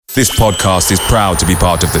This podcast is proud to be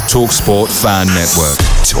part of the TalkSport Fan Network.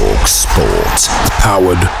 TalkSport.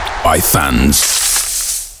 Powered by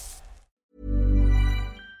fans.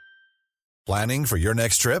 Planning for your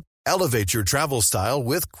next trip? Elevate your travel style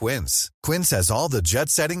with Quince. Quince has all the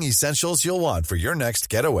jet-setting essentials you'll want for your next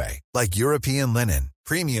getaway, like European linen,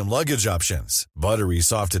 premium luggage options, buttery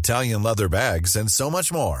soft Italian leather bags, and so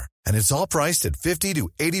much more. And it's all priced at 50 to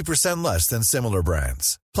 80% less than similar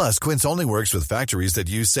brands. Plus, Quince only works with factories that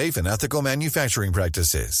use safe and ethical manufacturing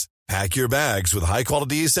practices. Pack your bags with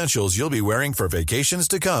high-quality essentials you'll be wearing for vacations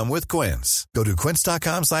to come with Quince. Go to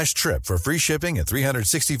quince.com/trip for free shipping and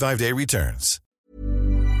 365-day returns.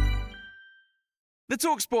 The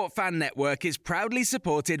TalkSport Fan Network is proudly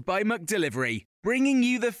supported by McDelivery, bringing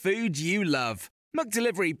you the food you love.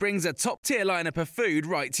 McDelivery brings a top-tier lineup of food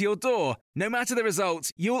right to your door. No matter the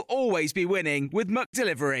result, you'll always be winning with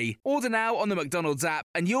McDelivery. Order now on the McDonald's app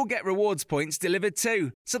and you'll get rewards points delivered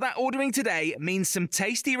too. So that ordering today means some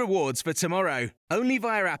tasty rewards for tomorrow. Only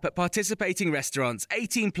via app at participating restaurants.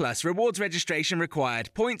 18 plus. Rewards registration required.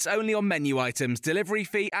 Points only on menu items. Delivery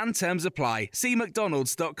fee and terms apply. See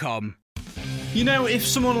mcdonalds.com. You know, if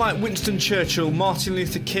someone like Winston Churchill, Martin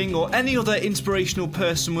Luther King or any other inspirational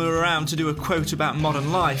person were around to do a quote about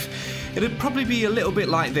modern life, it'd probably be a little bit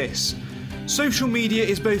like this. Social media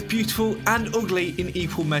is both beautiful and ugly in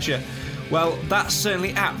equal measure. Well, that's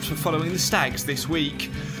certainly apt for following the Stags this week.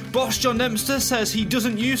 Boss John Dempster says he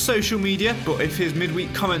doesn't use social media, but if his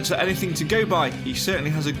midweek comments are anything to go by, he certainly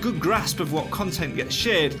has a good grasp of what content gets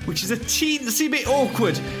shared, which is a teensy bit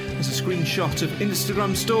awkward as a screenshot of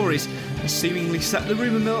Instagram stories has seemingly set the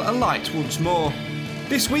rumour mill alight once more.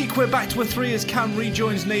 This week we're back to a three as Cam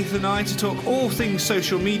rejoins Nathan and I to talk all things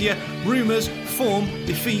social media, rumours, form,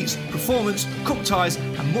 defeats, performance, cup ties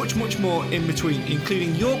and much more in between,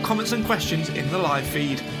 including your comments and questions in the live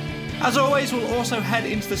feed. As always, we'll also head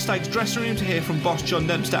into the Stags dressing room to hear from boss John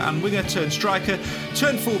Dempster and winger turned striker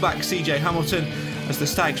turned fullback CJ Hamilton as the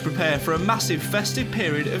Stags prepare for a massive festive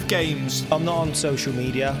period of games. I'm not on social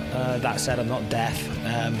media, that said I'm not deaf,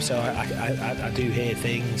 so I do hear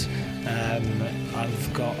things.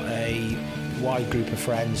 I've got a wide group of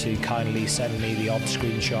friends who kindly send me the odd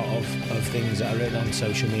screenshot of things that are written on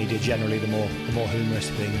social media, generally the more humorous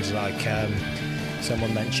things, like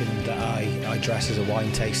someone mentioned that I dress as a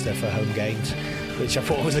wine taster for home games, which I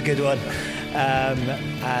thought was a good one.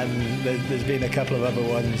 And there's been a couple of other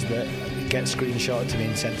ones that get screenshotted to me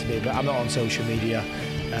and sent to me, but I'm not on social media.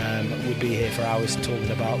 We'd be here for hours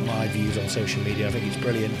talking about my views on social media. I think it's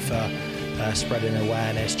brilliant for spreading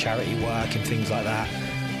awareness, charity work and things like that.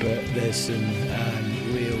 But there's some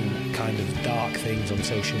real kind of dark things on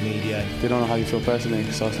social media. They don't know how you feel personally,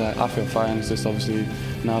 so it's like I feel fine. It's just obviously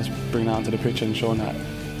now it's bringing that onto the pitch and showing that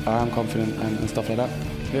I am confident and stuff like that.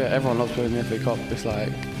 Yeah, everyone loves playing the FA Cup. It's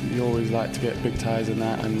like you always like to get big ties in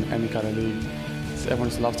that and any kind of league. Everyone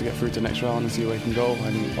just loves to get through to the next round and see where you can go,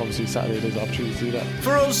 and obviously Saturday there's the opportunity to do that.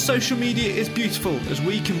 For us, social media is beautiful as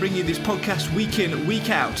we can bring you this podcast week in,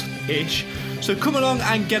 week out-ish. So come along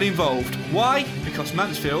and get involved. Why? Because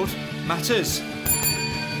Mansfield matters.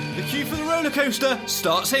 The queue for the roller coaster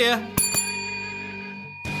starts here.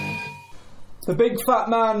 The big fat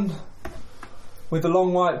man with the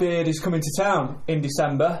long white beard is coming to town in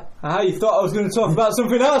December. You thought I was going to talk about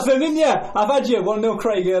something else then, didn't you? I've had you 1-0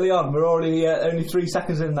 Craig early on. We're already only 3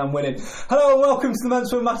 seconds in and I'm winning. Hello and welcome to the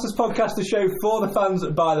Mansfield Matters podcast, the show for the fans,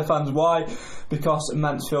 by the fans. Why? Because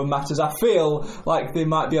Mansfield matters. I feel like there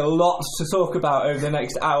might be a lot to talk about over the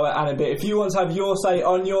next hour and a bit. If you want to have your say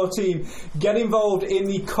on your team, get involved in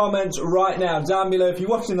the comments right now. Down below, if you're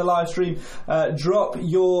watching the live stream, drop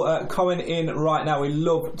your comment in right now. We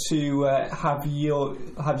love to have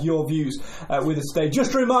your views with us today.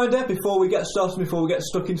 Just a reminder before we get started, before we get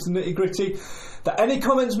stuck into the nitty gritty, that any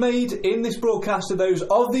comments made in this broadcast are those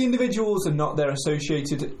of the individuals and not their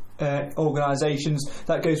associated organisations.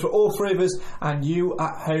 That goes for all three of us and you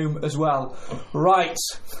at home as well. Right,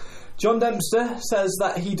 John Dempster says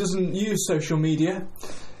that he doesn't use social media.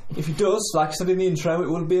 If he does, like I said in the intro, it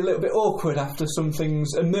will be a little bit awkward after some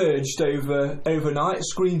things emerged overnight,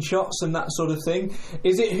 screenshots and that sort of thing.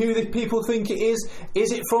 Is it who the people think it is?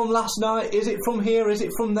 Is it from last night? Is it from here? Is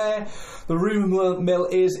it from there? The rumour mill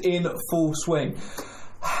is in full swing.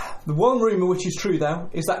 The one rumour which is true, though,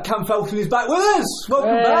 is that Cam Felton is back with us.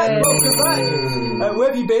 Welcome back. Where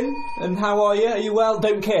have you been and how are you? Are you well?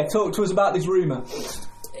 Don't care. Talk to us about this rumour.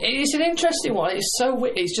 It's an interesting one. It's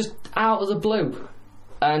it's just out of the blue.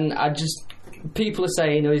 And people are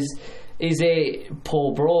saying, is it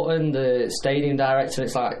Paul Broughton, the stadium director?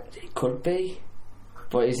 It's like, it could be,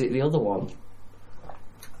 but is it the other one?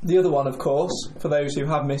 The other one, of course, for those who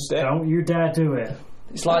have missed it. Don't you dare do it.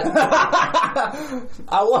 It's like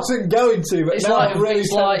I wasn't going to, but now I'm really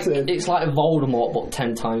tempted. It's like Voldemort, but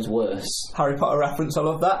 10 times worse. Harry Potter reference, I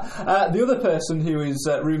love that. The other person who is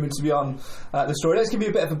rumoured to be on the story, let's give you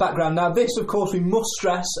a bit of a background. Now, this, of course, we must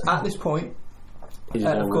stress at this point.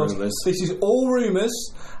 Of course, this is all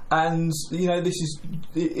rumours, and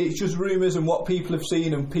it's just rumours and what people have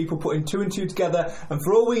seen and people putting 2 and 2 together. And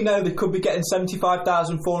for all we know, they could be getting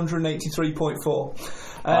 75,483.4.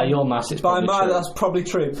 By your maths, it's by probably mine, true. that's probably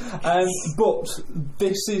true. But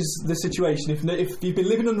this is the situation. If you've been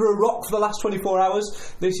living under a rock for the last 24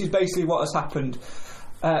 hours, this is basically what has happened.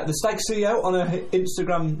 The Stag CEO on her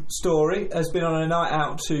Instagram story has been on a night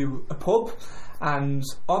out to a pub, and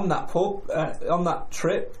on that pub, on that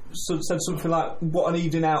trip, said something like "what an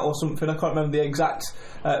evening out" or something. I can't remember the exact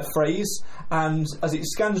phrase. And as it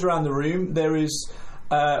scans around the room, there is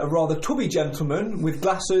a rather tubby gentleman with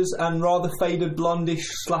glasses and rather faded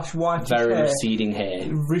blondish/whitish hair. Very receding hair.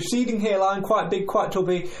 Receding hairline, quite big, quite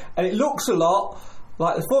tubby, and it looks a lot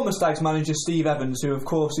like the former Stags manager Steve Evans, who of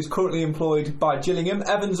course is currently employed by Gillingham.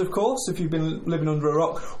 Evans, of course, if you've been living under a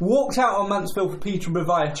rock, walked out on Mansfield for Peterborough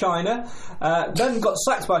via China, then got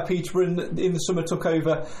sacked by Peterborough and in the summer took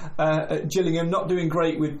over at Gillingham, not doing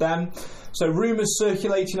great with them. So rumours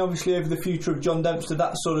circulating obviously over the future of John Dempster,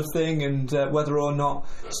 that sort of thing, and whether or not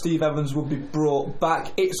Steve Evans will be brought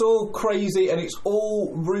back. It's all crazy and it's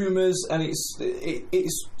all rumours, and it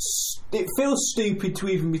feels stupid to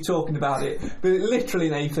even be talking about it, but it literally,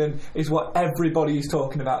 Nathan, is what everybody is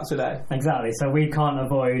talking about today. Exactly, so we can't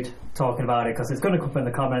avoid talking about it because it's going to come up in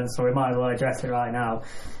the comments, so we might as well address it right now.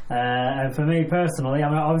 And for me personally, I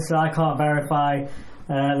mean, obviously I can't verify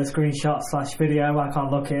the screenshot/video. I can't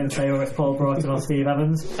look at it and say, oh, it's Paul Broughton or Steve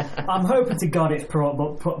Evans. I'm hoping to God it's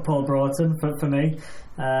Paul Broughton for me,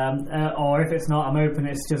 or if it's not, I'm hoping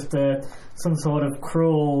it's just some sort of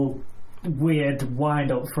cruel, weird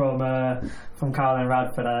wind-up from Caroline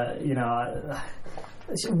Radford.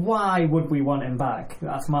 Why would we want him back?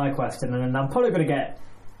 That's my question, and I'm probably going to get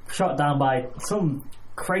shot down by some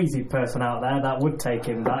crazy person out there that would take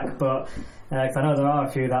him back, but because I know there are a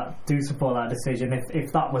few that do support that decision,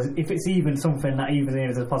 if it's even something that even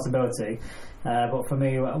is a possibility. But for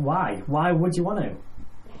me, why would you want to?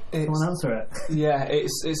 Someone answer it. Yeah,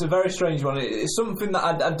 it's a very strange one. It's something that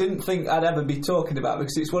I didn't think I'd ever be talking about,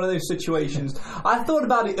 because it's one of those situations. I thought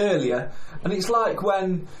about it earlier, and it's like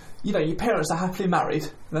when your parents are happily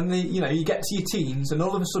married, and then you get to your teens, and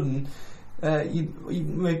all of a sudden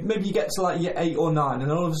maybe you get to like year 8 or 9,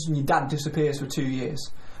 and all of a sudden your dad disappears for 2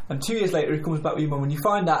 years. And 2 years later, he comes back with your mum, and you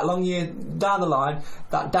find out a long year down the line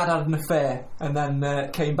that dad had an affair and then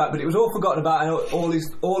came back, but it was all forgotten about and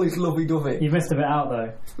all his lovey-dovey. You missed a bit out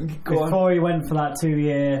though. Before he went for that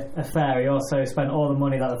 2-year affair, he also spent all the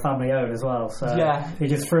money that the family owed as well. So yeah, he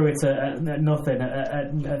just threw it at nothing,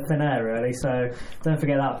 at thin air really. So don't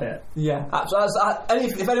forget that bit. Yeah,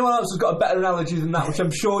 absolutely. If anyone else has got a better analogy than that, which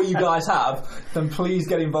I'm sure you guys have, then please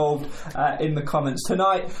get involved in the comments.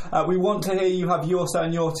 Tonight, we want to hear you have your say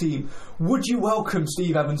on your team. Would you welcome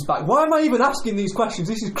Steve Evans back? Why am I even asking these questions?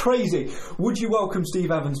 This is crazy. Would you welcome Steve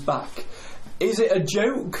Evans back? Is it a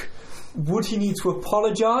joke? Would he need to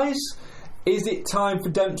apologise? Is it time for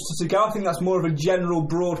Dempster to go? I think that's more of a general,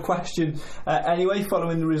 broad question anyway,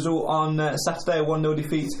 following the result on Saturday, a 1-0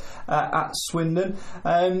 defeat at Swindon.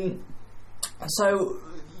 So,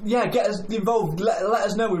 yeah, get us involved. Let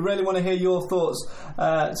us know. We really want to hear your thoughts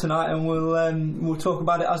tonight, and we'll talk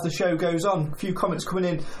about it as the show goes on. A few comments coming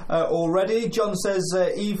in already. John says,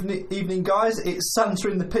 "Evening, guys. It's Santa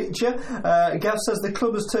in the picture." Gav says the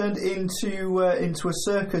club has turned into a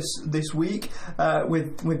circus this week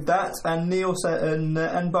with that. And Neil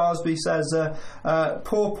and Barsby says,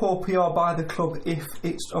 "Poor PR by the club. If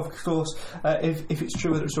it's of course if it's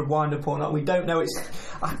true whether it's a wind up or not, we don't know."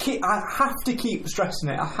 I have to keep stressing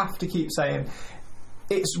it. I have to keep saying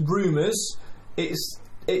it's rumours. It's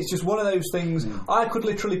just one of those things. I could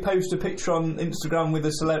literally post a picture on Instagram with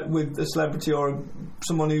a celebrity or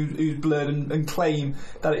someone who's blurred and claim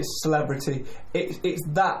that it's a celebrity. It's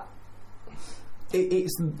that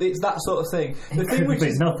sort of thing. The thing could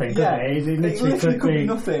be nothing. Yeah, it literally could be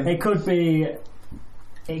nothing. It could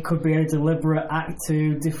be a deliberate act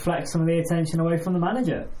to deflect some of the attention away from the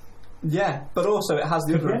manager. Yeah, but also it has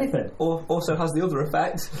the other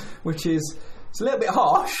effect, which is it's a little bit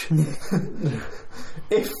harsh.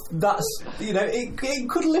 If that's it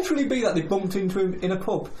could literally be that they bumped into him in a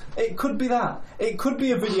pub. It could be that. It could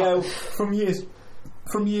be a video from years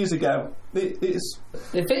ago. If it is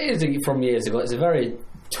from years ago, it's a very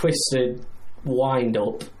twisted wind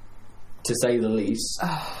up, to say the least.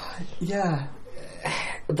 Yeah.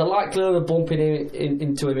 The likelihood of bumping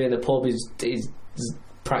into him in a pub is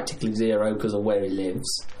practically zero because of where he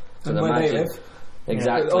lives. And where they live.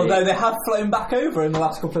 Exactly. Yeah. Although they have flown back over in the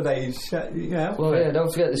last couple of days. Yeah. Well, yeah,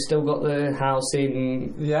 don't forget they've still got the house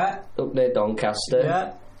in up near Doncaster.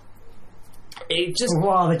 Yeah. It just,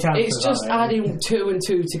 what are the chances? It's just adding 2 and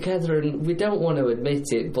 2 together, and we don't want to admit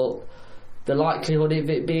it, but the likelihood of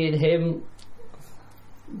it being him,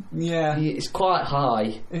 it's quite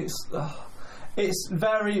high. It's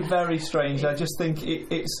very, very strange. I just think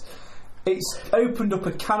it's opened up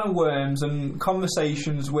a can of worms and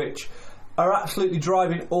conversations which are absolutely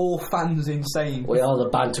driving all fans insane. We are the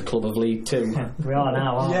banter club of League Two. We are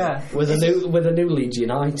now, aren't we? With a new Leeds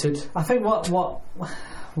United. I think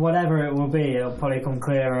whatever it will be, it'll probably come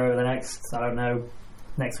clear over the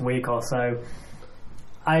next week or so.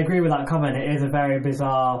 I agree with that comment. It is a very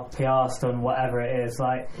bizarre PR stunt, whatever it is.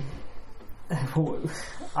 Like,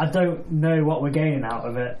 I don't know what we're gaining out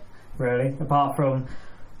of it, really, apart from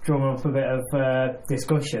drumming up a bit of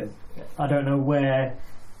discussion. I don't know where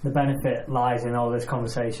the benefit lies in all this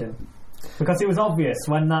conversation, because it was obvious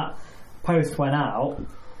when that post went out,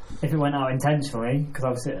 if it went out intentionally, because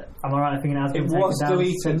obviously, am I right in thinking it has been taken down? It was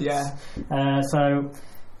deleted, yeah. So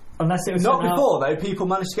unless it was not before though, people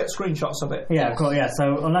managed to get screenshots of it. Yeah, of course, yeah.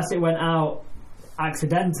 So unless it went out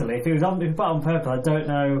accidentally, if it was put on purpose, I don't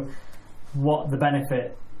know what the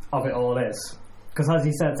benefit of it all is. Because as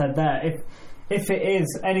you said there, if it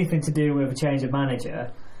is anything to do with a change of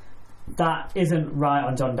manager, that isn't right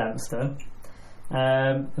on John Dempster.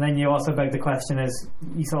 And then you also beg the question, as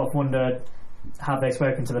you sort of wondered, have they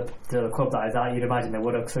spoken to the club that is out? You'd imagine they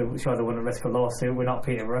would have, so sure they wouldn't risk a lawsuit. We're not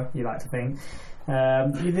Peterborough, you like to think.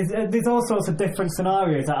 There's all sorts of different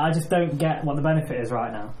scenarios that I just don't get what the benefit is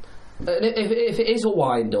right now. If it is a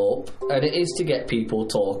wind-up, and it is to get people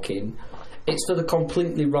talking, it's for the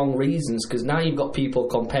completely wrong reasons, because now you've got people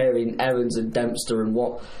comparing Evans and Dempster and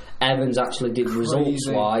what Evans actually did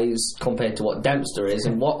results-wise compared to what Dempster is,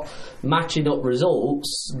 and what matching up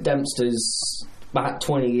results, Dempster's about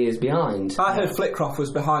 20 years behind. I heard Flitcroft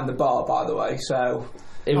was behind the bar, by the way, so...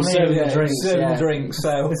 It was serving the drinks.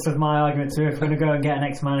 So this was my argument too. If we're going to go and get an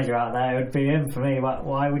ex-manager out there, it would be him for me.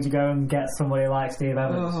 Why would you go and get somebody like Steve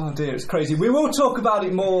Evans? Oh dear, it's crazy. We will talk about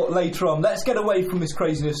it more later on. Let's get away from this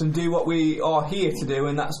craziness and do what we are here to do,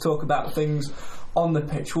 and that's talk about things on the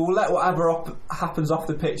pitch. We'll let whatever happens off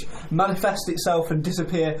the pitch manifest itself and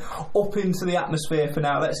disappear up into the atmosphere for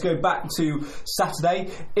now. Let's go back to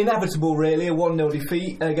Saturday. Inevitable, really, a 1-0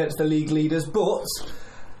 defeat against the league leaders, but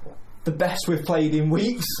the best we've played in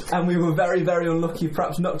weeks, and we were very, very unlucky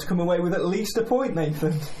perhaps not to come away with at least a point,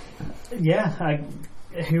 Nathan. Yeah,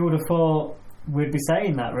 who would have thought we'd be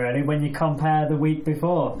saying that, really, when you compare the week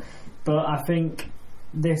before? But I think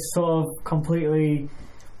this sort of completely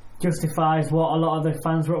justifies what a lot of the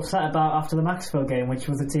fans were upset about after the Maxfield game, which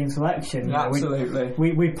was the team selection. Absolutely.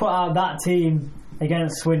 We put out that team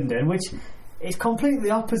against Swindon, which is completely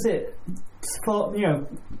opposite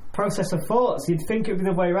process of thoughts. You'd think it would be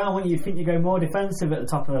the way around, wouldn't you? You'd think you go more defensive at the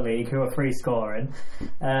top of the league, who are free scoring,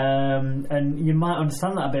 and you might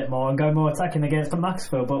understand that a bit more and go more attacking against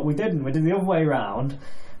Maxfield, but we didn't. We did the other way around.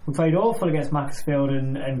 We played awful against Maxfield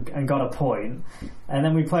and got a point, and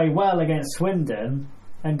then we played well against Swindon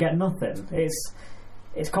and get nothing.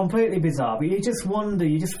 It's completely bizarre, but you just wonder,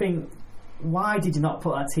 you just think, why did you not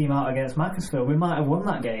put that team out against Macclesfield? We might have won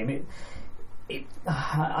that game.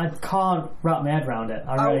 I can't wrap my head around it.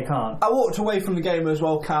 I really can't. I walked away from the game as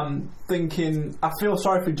well, Cam, thinking I feel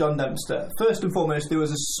sorry for John Dempster. First and foremost, there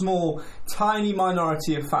was a small, tiny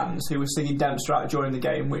minority of fans who were singing Dempster out during the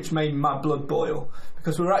game, which made my blood boil,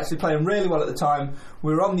 because we were actually playing really well at the time.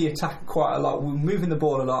 We were on the attack quite a lot. We were moving the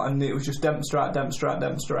ball a lot, and it was just Dempster out, Dempster out,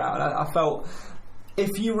 Dempster out. And I felt,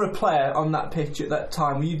 if you were a player on that pitch at that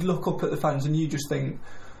time, you'd look up at the fans and you just think,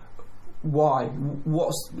 why?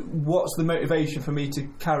 What's the motivation for me to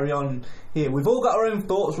carry on here? We've all got our own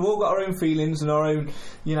thoughts, we've all got our own feelings and our own,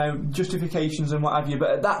 justifications and what have you,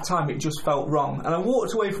 but at that time it just felt wrong. And I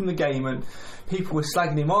walked away from the game and people were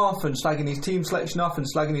slagging him off and slagging his team selection off and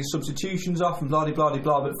slagging his substitutions off and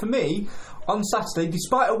blah-de-blah-de-blah. But for me, on Saturday,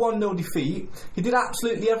 despite a 1-0 defeat, he did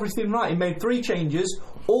absolutely everything right. He made 3 changes,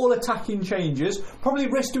 all attacking changes, probably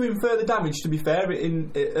risked doing further damage, to be fair,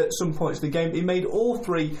 at some points of the game. He made all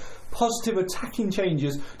 3 positive attacking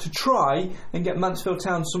changes to try and get Mansfield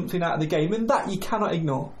Town something out of the game, and that you cannot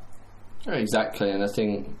ignore. Exactly, and I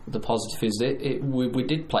think the positive is that we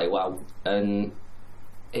did play well, and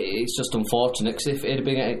it's just unfortunate, because if it had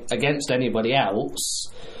been against anybody else,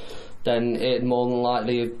 then it more than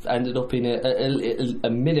likely have ended up in a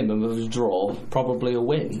minimum of a draw, probably a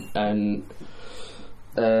win. And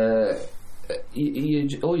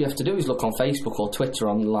all you have to do is look on Facebook or Twitter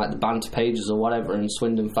on like the banter pages or whatever, and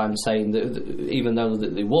Swindon fans saying that even though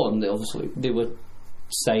that they won, they were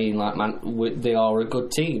saying like, man, they are a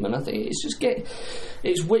good team. And I think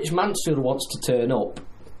it's which Mansfield wants to turn up,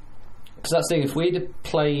 because that's the thing. If we'd have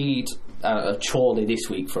played Chorley this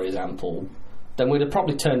week, for example, then we'd have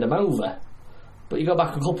probably turned them over. But you go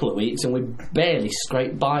back a couple of weeks and we barely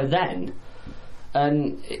scraped by then.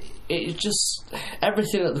 And it just,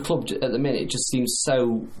 everything at the club at the minute just seems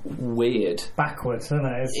so weird. Backwards, isn't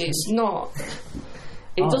it? It's not.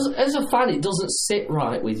 It doesn't. As a fan, it doesn't sit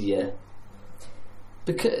right with you,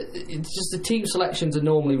 because it's just the team selections are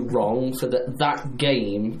normally wrong for that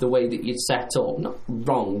game. The way that you'd set up, not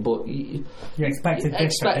wrong, but you expected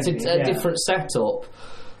a different setup,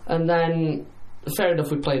 and then. Fair enough,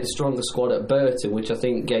 we played a stronger squad at Burton, which I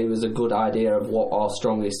think gave us a good idea of what our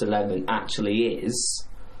strongest 11 actually is,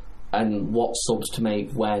 and what subs to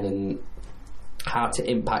make when, and how to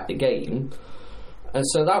impact the game. And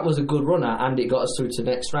so that was a good runner, and it got us through to the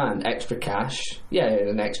next round. Extra cash, yeah,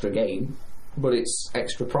 an extra game, but it's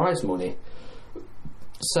extra prize money.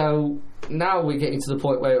 So now we're getting to the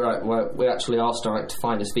point where we actually are starting to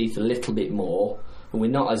find his feet a little bit more, and we're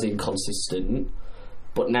not as inconsistent.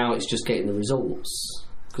 But now it's just getting the results,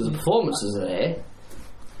 because the performances are there,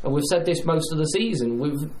 and we've said this most of the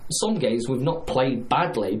season. Some games we've not played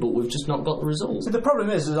badly, but we've just not got the results. So the problem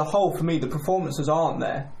is, as a whole, for me, the performances aren't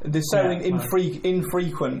there. They're so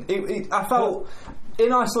infrequent. I felt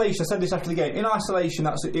in isolation. I said this after the game. In isolation,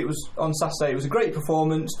 it was on Saturday. It was a great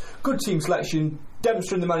performance, good team selection.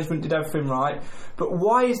 Dempster and the management did everything right. But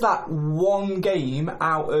why is that one game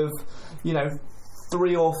out of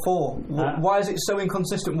 3 or 4? Why is it so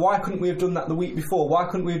inconsistent? Why couldn't we have done that the week before? Why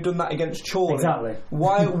couldn't we have done that against Chorley? Exactly.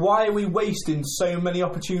 Why are we wasting so many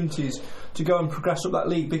opportunities to go and progress up that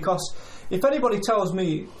league? Because if anybody tells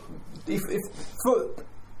me,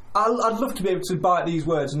 I'd love to be able to bite these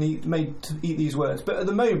words and eat these words, but at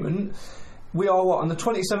the moment we are on the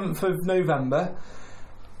 27th of November.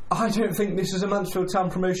 I don't think this is a Mansfield Town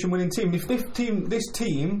promotion winning team. If this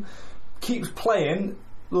team keeps playing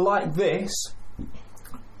like this,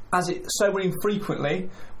 as it so infrequently,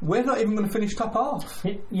 we're not even going to finish top half.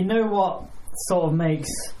 You know what sort of makes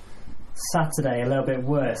Saturday a little bit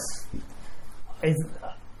worse is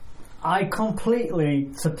I completely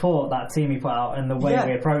support that team he put out and the way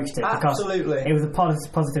we approached it, because it was a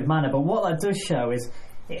positive manner. But what that does show is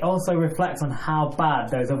it also reflects on how bad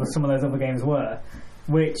some of those other games were,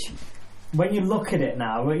 which, when you look at it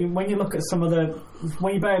now, when you look at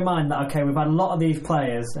when you bear in mind that, okay, we've had a lot of these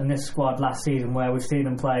players in this squad last season where we've seen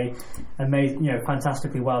them play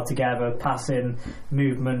fantastically well together, passing,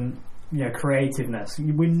 movement, creativeness.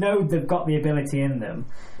 We know they've got the ability in them.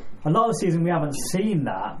 A lot of the season we haven't seen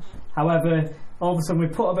that. However, all of a sudden we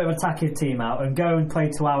put a bit of an attacking team out and go and play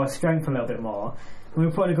to our strength a little bit more, and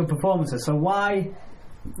we're putting a good performances. So why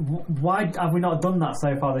have we not done that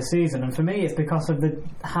so far this season? And for me, it's because of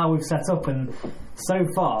how we've set up, and so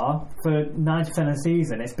far for 90% of the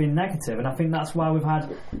season it's been negative, and I think that's why we've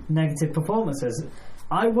had negative performances.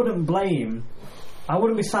 I wouldn't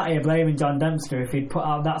be sat here blaming John Dempster if he'd put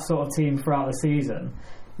out that sort of team throughout the season,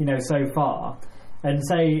 so far, and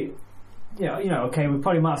say, okay, we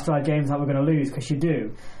probably might have started games that we're going to lose, because you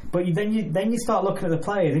do. But then you start looking at the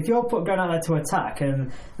players. If you're going out there to attack,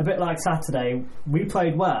 and a bit like Saturday, we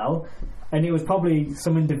played well, and it was probably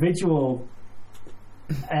some individual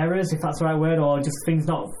errors, if that's the right word, or just things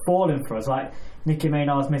not falling for us, like Nicky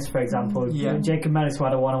Maynard's miss, for example. Jacob Mellis who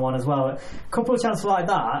had a one-on-one as well. A couple of chances like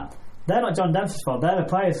that, they're not John Dempster's fault, they're the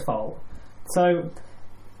players' fault. So,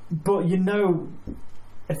 but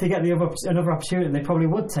if they get another opportunity, they probably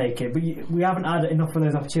would take it. But we haven't had enough of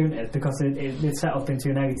those opportunities because it's set up into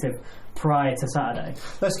a negative prior to Saturday.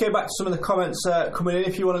 Let's go back to some of the comments coming in.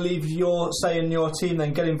 If you want to leave your say in your team,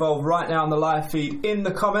 then get involved right now on the live feed in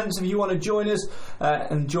the comments. If you want to join us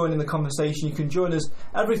and join in the conversation, you can join us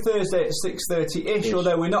every Thursday at 6:30ish.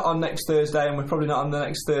 Although we're not on next Thursday, and we're probably not on the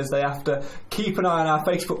next Thursday after. Keep an eye on our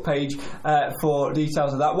Facebook page for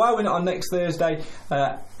details of that. Why we're not on next Thursday,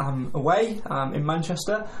 I'm away. I'm in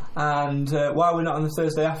Manchester, and why we're not on the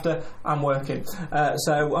Thursday after, I'm working.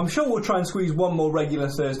 So I'm sure we'll try and squeeze one more regular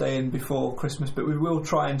Thursday in before Christmas, but we will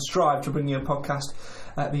try and strive to bring you a podcast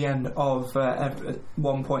at the end of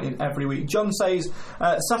one point in every week. John says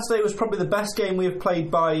Saturday was probably the best game we have played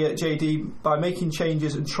by JD, by making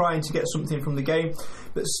changes and trying to get something from the game,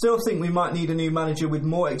 but still think we might need a new manager with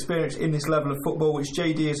more experience in this level of football, which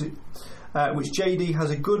JD is which JD has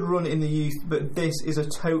a good run in the youth, but this is a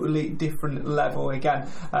totally different level. Again,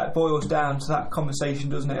 boils down to that conversation,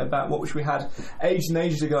 doesn't it, about what we had ages and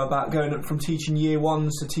ages ago about going up from teaching year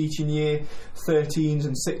 1s to teaching year 13s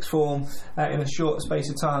and sixth form in a short space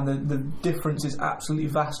of time. The difference is absolutely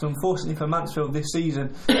vast. Unfortunately for Mansfield this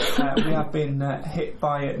season, we have been hit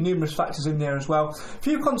by numerous factors in there as well. A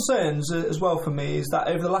few concerns as well for me is that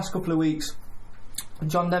over the last couple of weeks,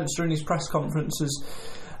 John Dempster in his press conferences,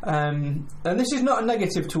 and this is not a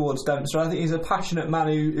negative towards Dempster. I think he's a passionate man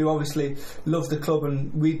who obviously loves the club,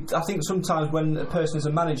 and I think sometimes when a person is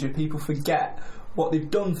a manager, people forget what they've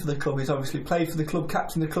done for the club. He's obviously played for the club,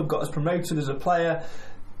 captained the club, got us promoted as a player,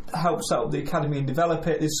 helped set up the academy and develop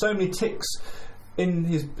it. There's so many ticks in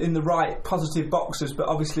the right positive boxes, but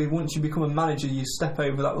obviously once you become a manager, you step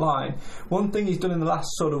over that line. One thing he's done in the last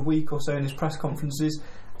sort of week or so in his press conferences,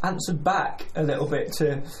 answered back a little bit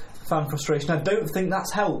to fan frustration. I don't think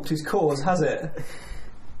that's helped his cause, has it?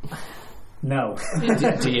 No.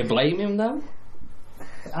 Do you blame him though?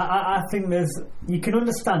 I think you can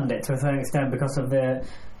understand it to a certain extent because of the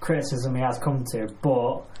criticism he has come to,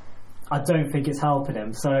 but I don't think it's helping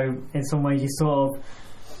him. So in some ways, he sort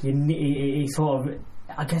of,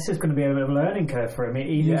 I guess it's going to be a bit of a learning curve for him.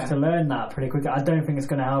 He needs to learn that pretty quickly. I don't think it's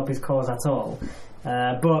going to help his cause at all.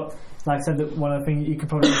 But like I said, one of the things you could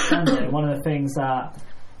probably understand it. One of the things that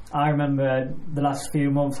I remember the last few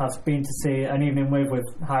months, I've been to see an evening with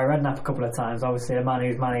Harry Redknapp a couple of times. Obviously, a man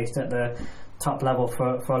who's managed at the top level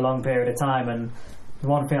for a long period of time. And the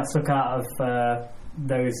one thing I took out of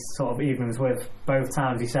those sort of evenings with both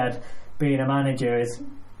times, he said, being a manager is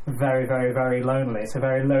very, very, very lonely. It's a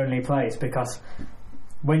very lonely place because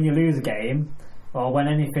when you lose a game or when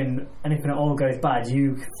anything at all goes bad,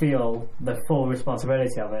 you feel the full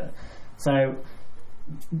responsibility of it. So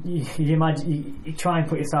you imagine, you try and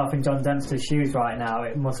put yourself in John Dempster's shoes right now.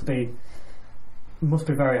 It must be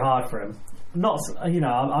very hard for him.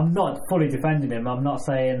 I'm not fully defending him. I'm not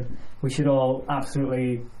saying we should all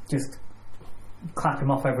absolutely just clap him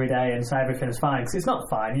off every day and say everything's fine, because it's not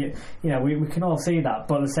fine. We can all see that,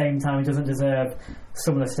 but at the same time, he doesn't deserve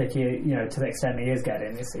some of the stick to the extent he is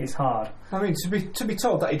getting. It's hard. I mean, to be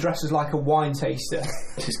told that he dresses like a wine taster,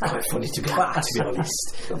 it's quite funny to be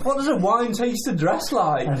honest. What does a wine taster dress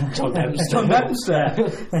like? John Dempster. John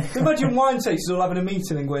Dempster. Imagine wine tasters all having a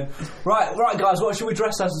meeting and going, right guys, what should we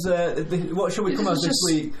dress as? What should we come as this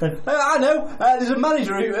week? I know. There's a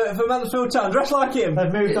manager for Mansfield Town. Dress like him.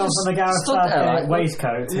 They've moved on from the Gareth Southgate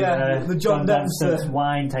waistcoat to the John Dempster's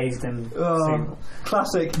wine tasting suit.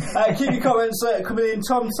 Classic. Keep your comments coming in.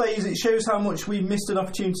 Tom says it shows how much we missed an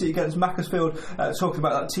opportunity against Macclesfield, talking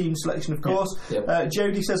about that team selection, of course. Yep.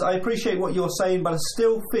 Jody says, I appreciate what you're saying, but I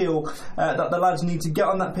still feel that the lads need to get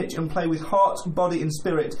on that pitch and play with heart, body and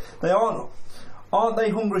spirit. They aren't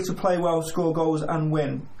they hungry to play well, score goals and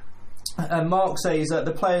win? And Mark says that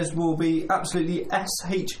the players will be absolutely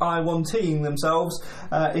SHI1-teeing themselves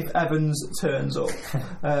if Evans turns up.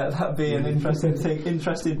 That'd be an interesting thing.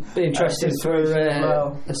 Interesting for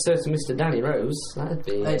a certain Mr. Danny Rose. That'd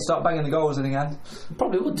be. They'd start banging the goals in again.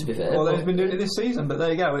 Probably would, to be fair. Well, they've been doing it this season, but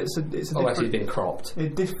there you go. It's a actually been cropped. A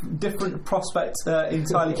different prospect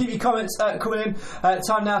entirely. Keep your comments coming in.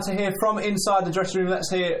 Time now to hear from inside the dressing room.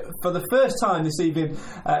 Let's hear for the first time this evening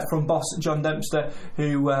from boss John Dempster,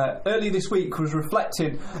 who early this week was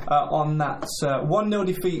reflecting on that 1-0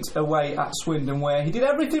 defeat away at Swindon, where he did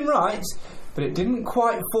everything right, but it didn't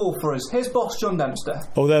quite fall for us. Here's boss John Dempster.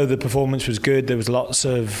 Although the performance was good, there was lots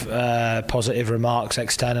of positive remarks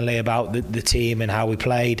externally about the team and how we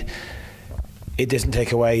played. It doesn't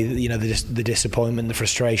take away, the disappointment, the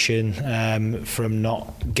frustration from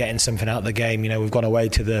not getting something out of the game. We've gone away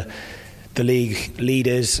to the league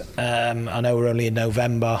leaders. I know we're only in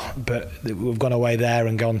November, but we've gone away there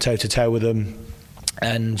and gone toe-to-toe with them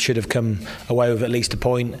and should have come away with at least a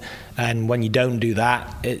point. And when you don't do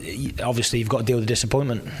that, obviously you've got to deal with the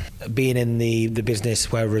disappointment. Being in the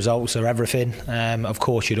business where results are everything, of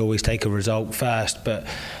course you'd always take a result first, but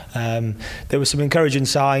there were some encouraging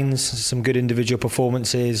signs, some good individual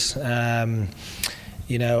performances.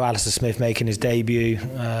 Alistair Smith making his debut.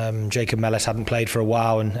 Jacob Mellis hadn't played for a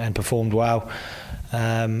while and performed well.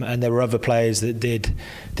 And there were other players that did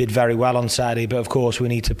very well on Saturday. But of course, we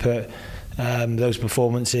need to put those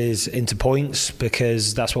performances into points,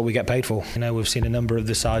 because that's what we get paid for. We've seen a number of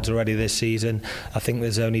the sides already this season. I think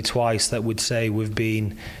there's only twice that would say we've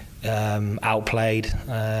been outplayed,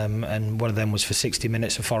 and one of them was for 60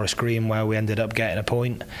 minutes at Forest Green, where we ended up getting a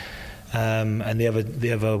point. and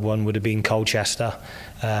the other one would have been Colchester.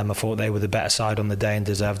 I thought they were the better side on the day and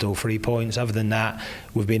deserved all 3 points. Other than that,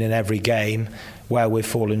 we've been in every game. Where we've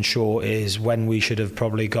fallen short is when we should have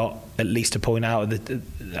probably got at least a point out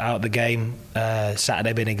of the game.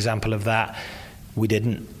 Saturday being an example of that. We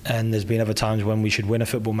didn't, and there's been other times when we should win a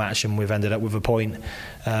football match and we've ended up with a point.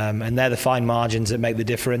 And they're the fine margins that make the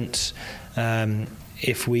difference.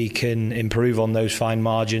 If we can improve on those fine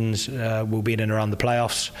margins, we'll be in and around the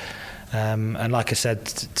playoffs. And like I said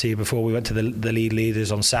to you before, we went to the league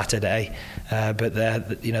leaders on Saturday, but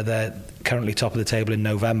they're currently top of the table in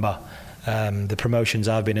November. The promotions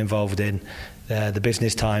I've been involved in, the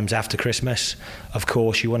business times after Christmas, of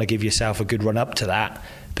course you want to give yourself a good run up to that,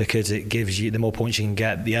 because it gives you, the more points you can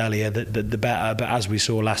get, the earlier the better. But as we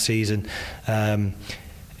saw last season,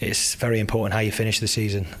 it's very important how you finish the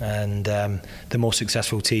season, and the more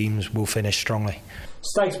successful teams will finish strongly.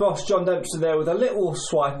 Stags boss John Dempster there with a little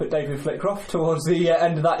swipe at David Flitcroft towards the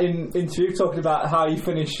end of that interview, talking about how you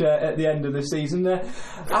finish at the end of the season. I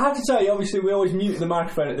have to tell you, obviously we always mute the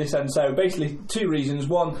microphone at this end, so basically 2 reasons.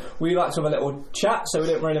 One, we like to have a little chat, so we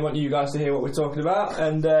don't really want you guys to hear what we're talking about,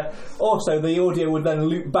 and also the audio would then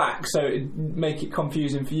loop back, so it'd make it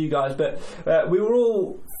confusing for you guys. But we were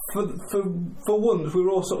all, for once, we were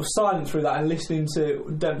all sort of silent through that and listening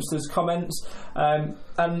to Dempster's comments,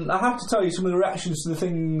 and I have to tell you, some of the reactions to the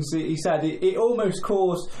things that he said, it almost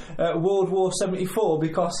caused World War 74,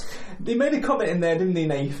 because he made a comment in there, didn't he,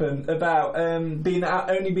 Nathan, about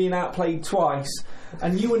only being outplayed twice,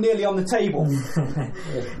 and you were nearly on the table.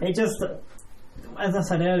 It just, as I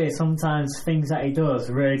said earlier, sometimes things that he does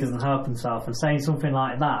really doesn't help himself, and saying something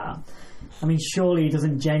like that, I mean, surely he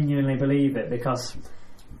doesn't genuinely believe it, because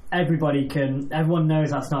everyone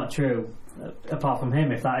knows that's not true, apart from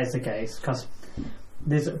him, if that is the case, because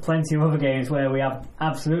there's plenty of other games where we have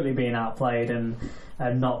absolutely been outplayed and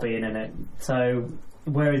not being in it. So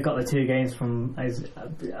where he's got the 2 games from is,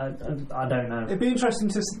 I don't know. It'd be interesting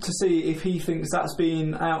to see if he thinks that's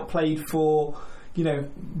been outplayed for, the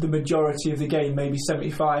majority of the game, maybe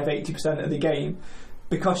 75-80% of the game.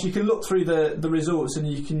 Because you can look through the results, and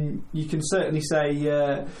you can certainly say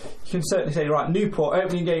right, Newport,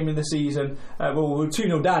 opening game in the season, we were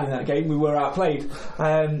 2-0 down in that game, we were outplayed.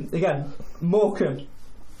 Again, Morecambe,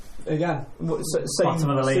 again, bottom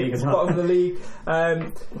of the league as well. Bottom of the league.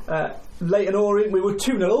 Leyton Orient, we were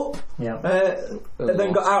 2-0 up, and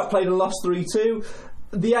then got outplayed and lost 3-2.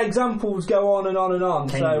 The examples go on and on and on.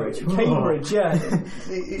 Cambridge. So, Cambridge, yeah.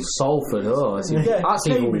 Salford, that's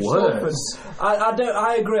even worse.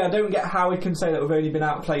 I agree. I don't get how we can say that we've only been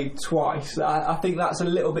outplayed twice. I think that's a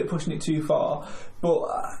little bit pushing it too far. But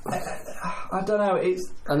I don't know.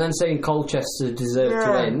 And then saying Colchester deserved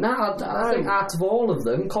to win. No, I think out of all of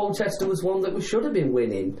them, Colchester was one that we should have been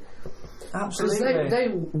winning. Absolutely. Because they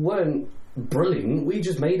weren't brilliant. We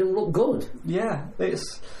just made them look good. Yeah,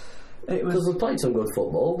 because we played some good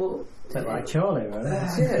football, but a bit like Charlie, right?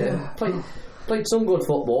 Yeah, played some good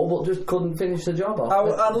football, but just couldn't finish the job off.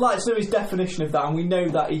 I'd like to know his definition of that, and we know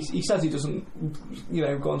that he says he doesn't,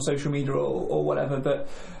 go on social media or whatever, but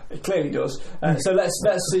it clearly does. So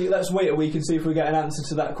let's wait a week and see if we get an answer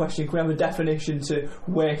to that question. Can we have a definition to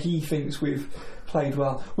where he thinks we've played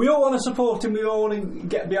well? We all want to support him, we all want to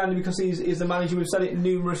get behind him because he's the manager. We've said it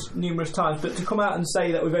numerous times, but to come out and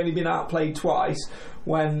say that we've only been outplayed twice,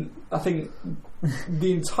 when I think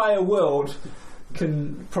the entire world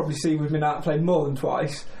can probably see we've been outplayed more than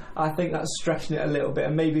twice, I think that's stretching it a little bit,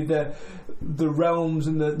 and maybe the realms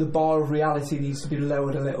and the bar of reality needs to be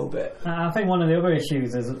lowered a little bit. I think one of the other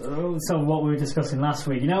issues is sort of what we were discussing last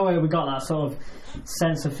week. Where we got that sort of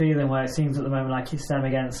sense of feeling where it seems at the moment like it's them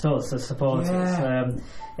against us, the supporters. Yeah.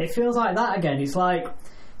 It feels like that again. It's like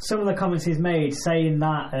some of the comments he's made saying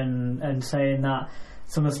that and saying that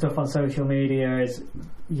some of the stuff on social media is,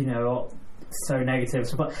 so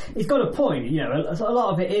negative. But he's got a point. A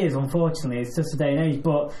lot of it is, unfortunately, it's just a day and age.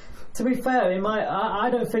 But to be fair, I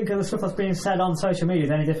don't think the stuff that's being said on social media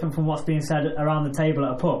is any different from what's being said around the table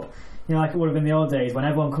at a pub. Like it would have been the old days when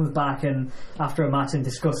everyone comes back and after a match and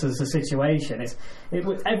discusses the situation.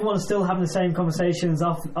 Everyone's still having the same conversations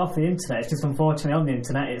off the internet. It's just unfortunately on the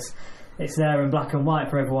internet it's there in black and white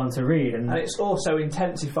for everyone to read, and it's also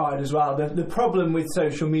intensified as well. The problem with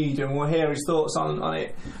social media, and we'll hear his thoughts on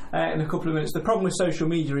it in a couple of minutes. The problem with social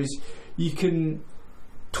media is you can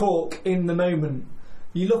talk in the moment.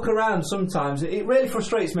 You look around sometimes, it really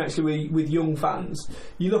frustrates me actually with young fans.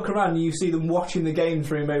 You look around and you see them watching the game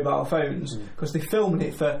through mobile phones because they're filming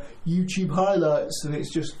it for YouTube highlights, and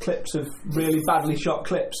it's just clips of really badly shot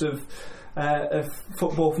clips of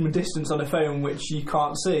football from a distance on a phone which you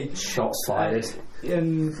can't see. Shots fired.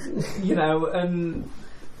 And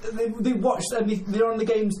they watch and they're on the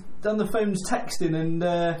games on the phones texting and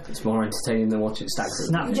it's more entertaining than watching Stags.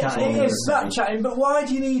 Snapchatting. It is Snapchatting, but why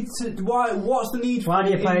do you need to? What's the need? Why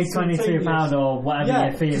do you pay £22 or whatever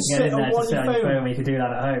your fee is to get in there to sit on your phone when you could do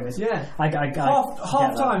that at home?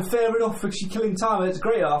 Half time, fair enough, because you're killing time. It's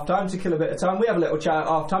great at half time to kill a bit of time. We have a little chat at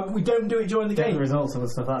half time, but we don't do it during the game. The results of the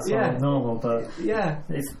stuff, that's all normal, but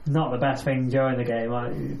it's not the best thing during the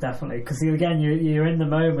game, definitely, because again you're in the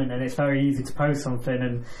moment and it's very easy to post something.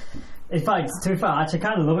 And in fact, to be fair, I actually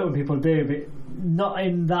kind of love it when people do, but not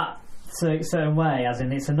in that certain way, as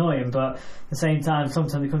in it's annoying, but at the same time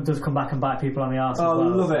sometimes it does come back and bite people on the arse as well. I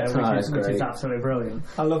love it. Which is absolutely brilliant.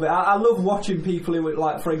 I love it. I love watching people who,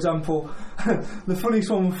 like, for example, the funniest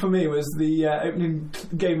one for me was the opening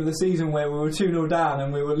game of the season where we were 2-0 down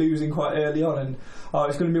and we were losing quite early on, and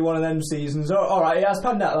it's going to be one of them seasons. Alright, it has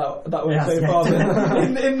panned out that way so far.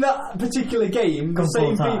 In that particular game,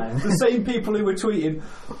 the same people who were tweeting,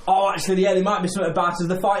 actually, there might be something about us,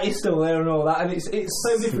 the fight is still there and all that, and it's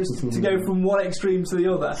so different to go from one extreme to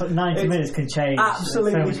the other. So 90 minutes can change.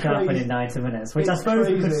 Absolutely, so much can happen in 90 minutes, which I suppose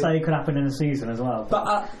we could say could happen in a season as well.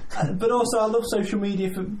 But also, I love social media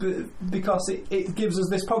because it gives us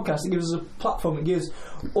this podcast. It gives us a platform. It gives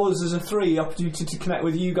us as a three opportunity to connect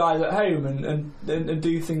with you guys at home and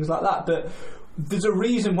do things like that. But there's a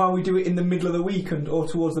reason why we do it in the middle of the week or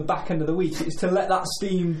towards the back end of the week. It's to let that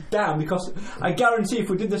steam down, because I guarantee if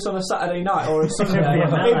we did this on a Saturday night or a Sunday,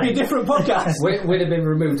 it'd be a different podcast. We'd have been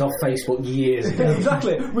removed off Facebook years ago.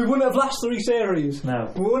 Exactly. We wouldn't have last 3 series. No.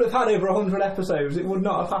 We wouldn't have had over 100 episodes. It would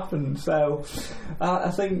not have happened. So I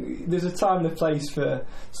think there's a time and a place for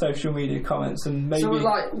social media comments, and maybe...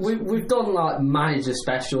 So we've done like manager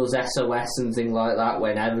specials, SOS and things like that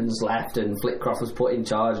when Evans left and Flitcroft was put in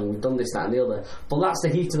charge, and we've done this, that and the other. But that's the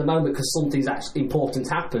heat of the moment because something's actually important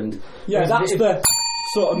happened. Yeah, that's the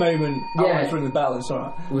sort of moment. I want to ring the bell. It's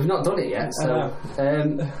alright. We've not done it yet, so.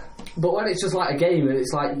 But when it's just like a game, and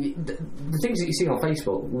it's like the things that you see on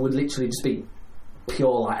Facebook would literally just be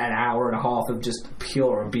pure, like an hour and a half of just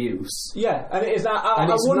pure abuse. Yeah, and it is. And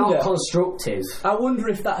it's not constructive. I wonder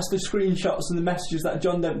if that's the screenshots and the messages that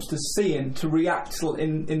John Dempster's seeing to react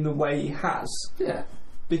in the way he has. Yeah.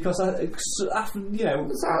 Because after,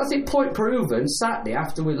 I think point proven. Saturday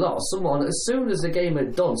after we lost, as soon as the game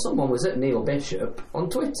had done, someone was at Neil Bishop on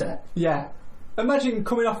Twitter. Yeah. Imagine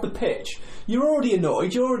coming off the pitch. You're already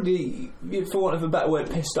annoyed. You're already, for want of a better word,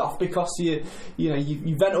 pissed off because you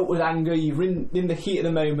vent up with anger. You're in the heat of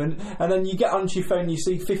the moment, and then you get onto your phone. You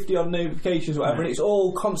see 50 odd notifications, or whatever, and it's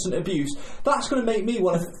all constant abuse. That's going to make me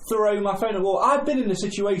want to throw my phone at the wall. I've been in a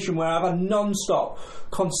situation where I've had non-stop,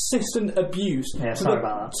 consistent abuse. Yeah, sorry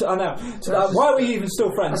about that. I know. Why are we even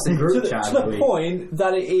still friends? That's the group chat, to the point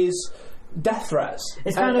that it is death threats.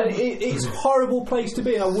 It's it's a horrible place to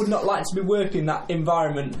be, and I would not like to be working in that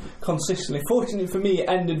environment consistently. Fortunately for me, it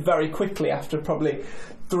ended very quickly after probably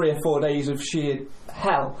 3 or 4 days of sheer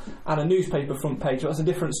hell and a newspaper front page. That's a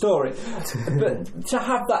different story. But to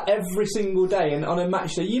have that every single day and on a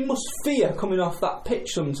match day, you must fear coming off that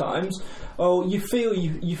pitch sometimes, or you fear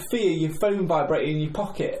your phone vibrating in your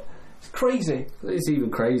pocket. It's crazy. It's even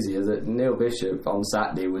crazier that Neil Bishop on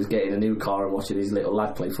Saturday was getting a new car and watching his little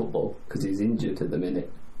lad play football because he's injured at the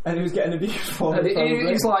minute. And he was getting abused for it.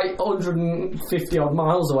 He's like 150 odd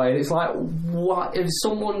miles away, and it's like, what? If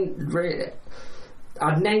someone really...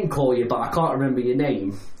 I'd name call you, but I can't remember your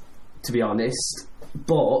name, to be honest.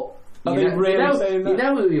 But you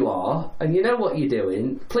know who you are, and you know what you're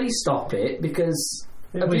doing. Please stop it, because...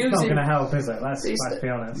 It's not going to help, is it? Let's be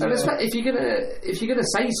honest. And if you're gonna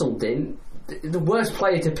say something, the worst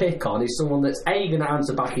player to pick on is someone that's A, going to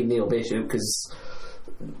answer back in Neil Bishop, because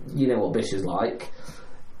you know what Bishop's like,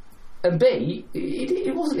 and B,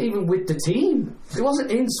 it wasn't even with the team. It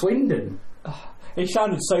wasn't in Swindon. He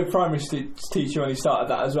sounded so primary teacher when he started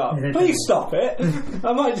that as well. Please stop it.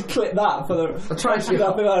 I might just clip that for the. I'm trying to be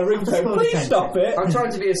a ringtone. Please stop it. I'm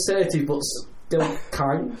trying to be assertive, but still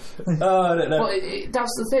kind. I don't know. But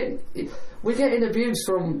that's the thing. We're getting abuse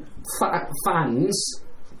from fans.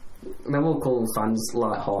 And I won't call them fans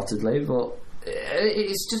light-heartedly, but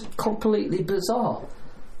it's just completely bizarre.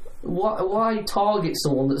 Why target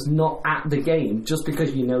someone that's not at the game just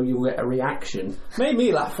because you know you'll get a reaction? Made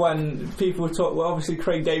me laugh when people were talking. Well, obviously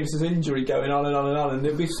Craig Davis's injury going on and on and on, and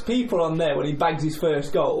there'd be people on there when he bags his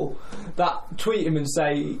first goal that tweet him and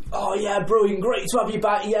say, "Oh yeah, brilliant, great to have you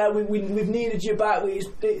back. Yeah, we've needed you back.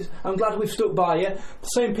 I'm glad we've stuck by you." The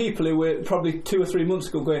same people who were probably 2 or 3 months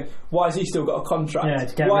ago going, "Why has he still got a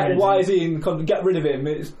contract? Why is he in the contract? Get rid of him."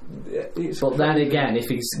 But then again, if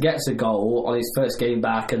he gets a goal on his first game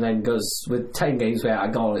back and then goes with 10 games without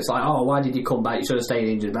a goal, it's like, "Oh, why did you come back? You should have stayed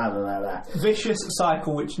injured." Blah blah blah blah. Vicious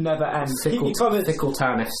cycle which never ends. Keep your comments. Fickle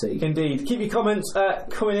Town FC. Indeed. Keep your comments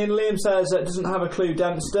coming in. Liam says doesn't have a clue.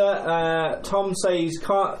 Dempster. Tom says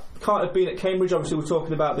can't have been at Cambridge. Obviously, we're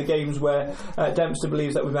talking about the games where Dempster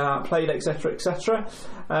believes that we've been outplayed, etc., etc.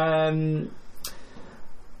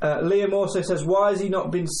 Liam also says, why has he not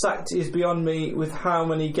been sacked is beyond me with how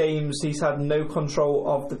many games he's had no control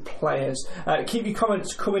of the players. Keep your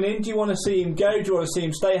comments coming in. Do you want to see him go? Do you want to see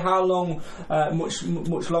him stay? How long,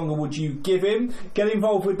 much longer would you give him? Get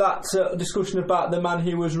involved with that discussion about the man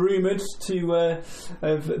who was rumoured to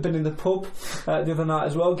have been in the pub the other night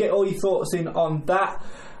as well. Get all your thoughts in on that.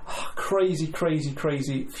 Crazy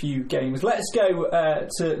few games. Let's go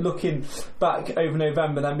to looking back over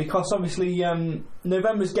November then, because obviously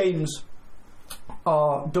November's games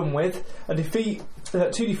are done with. A defeat,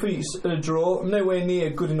 2 defeats and a draw, nowhere near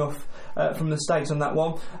good enough from the Stags on that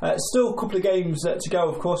one. Still a couple of games to go,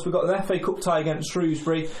 of course. We've got the FA Cup tie against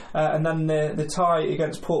Shrewsbury and then the tie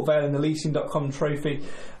against Port Vale in the Leasing.com Trophy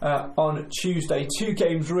on Tuesday. 2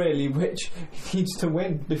 games really which he needs to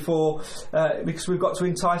win before because we've got to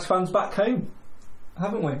entice fans back home,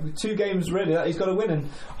 haven't we? With 2 games really that he's got to win, and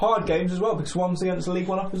hard games as well because one's against the League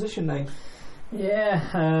One opposition name.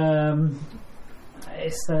 Yeah,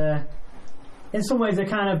 it's in some ways they're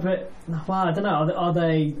kind of well, I don't know, are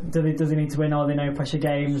they does he need to win? Are they no pressure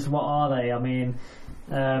games? What are they? I mean,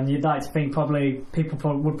 you'd like to think probably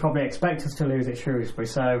people would probably expect us to lose at Shrewsbury,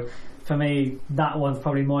 so for me that one's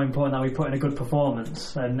probably more important, that we put in a good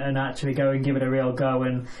performance and actually go and give it a real go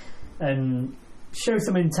and show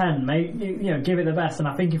some intent, mate. You know, give it the best. And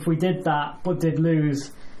I think if we did that but did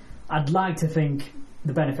lose, I'd like to think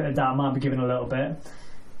the benefit of that might be given a little bit,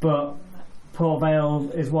 but Port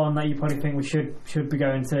Vale is one that you probably think we should be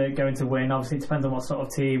going to win. Obviously, it depends on what sort of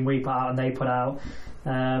team we put out and they put out.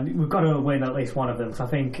 We've got to win at least one of them. So I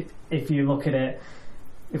think if you look at it,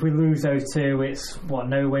 if we lose those 2, it's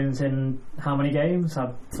no wins in how many games?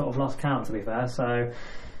 I've sort of lost count, to be fair. So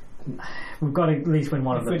we've got to at least win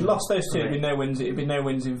one of them. If we'd lost those 2, it'd be no wins. It'd be no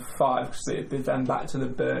wins in 5 because it'd be then back to the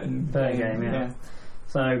Burton game. Yeah.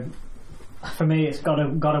 So for me, it's got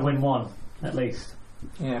to win one at least.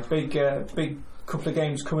 Yeah, big couple of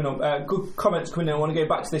games coming up. Good comments coming in. I want to go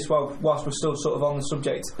back to this whilst we're still sort of on the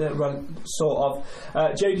subject, sort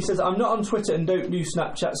of. Jody says, I'm not on Twitter and don't do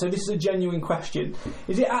Snapchat, so this is a genuine question.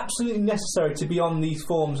 Is it absolutely necessary to be on these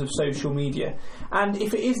forms of social media? And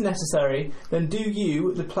if it is necessary, then do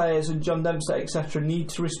you, the players and John Dempster, etc., need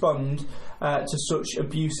to respond to such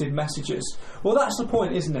abusive messages? Well, that's the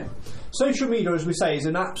point, isn't it? Social media, as we say, is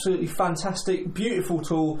an absolutely fantastic, beautiful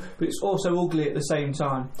tool, but it's also ugly at the same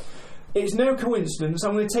time. It's no coincidence,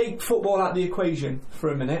 I'm going to take football out of the equation for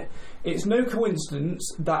a minute, it's no coincidence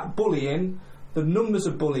that bullying, the numbers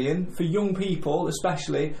of bullying, for young people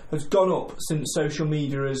especially, has gone up since social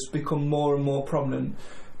media has become more and more prominent,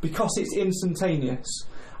 because it's instantaneous.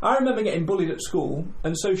 I remember getting bullied at school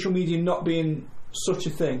and social media not being such a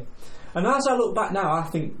thing. And as I look back now, I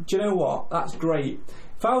think, do you know what? That's great.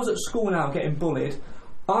 If I was at school now getting bullied,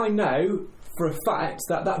 I know for a fact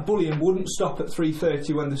that bullying wouldn't stop at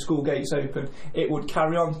 3:30 when the school gates open. It would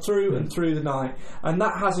carry on through and through the night. And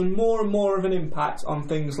that has more and more of an impact on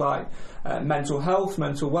things like mental health,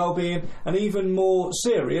 mental well-being, and even more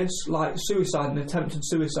serious, like suicide and attempted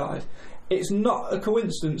suicide. It's not a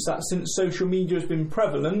coincidence that since social media has been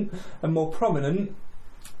prevalent and more prominent,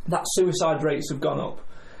 that suicide rates have gone up.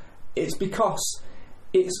 It's because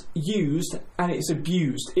it's used and it's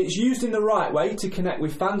abused. It's used in the right way to connect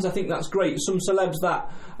with fans. I think that's great. Some celebs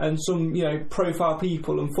that, and some profile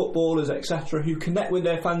people and footballers, etc., who connect with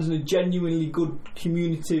their fans in a genuinely good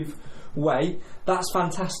communicative way. That's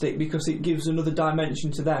fantastic because it gives another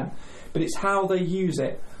dimension to them. But it's how they use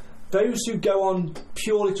it. Those who go on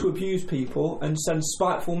purely to abuse people and send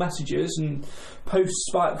spiteful messages and post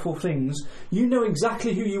spiteful things, you know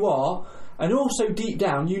exactly who you are. And also deep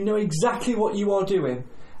down, you know exactly what you are doing,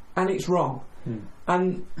 and it's wrong.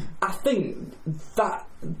 And I think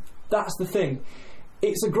that's the thing.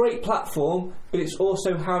 It's a great platform, but it's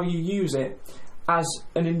also how you use it as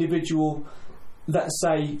an individual, let's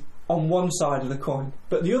say, on one side of the coin.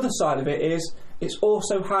 But the other side of it is, it's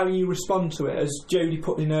also how you respond to it, as Jodie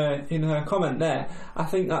put in her comment there. I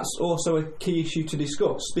think that's also a key issue to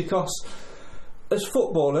discuss, because as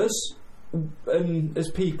footballers and as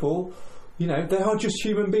people, You know, they are just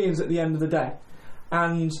human beings at the end of the day,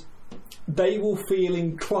 and they will feel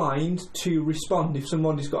inclined to respond. If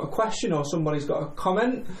somebody's got a question or somebody's got a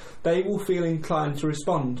comment, they will feel inclined to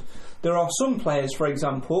respond. There are some players, for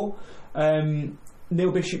example,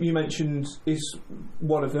 Neil Bishop, you mentioned, is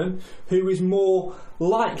one of them, who is more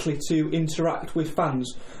likely to interact with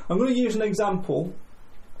fans. I'm going to use an example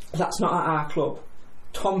that's not at our club.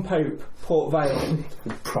 Tom Pope, Port Vale.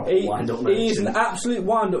 He is an absolute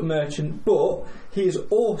wind-up merchant, but he is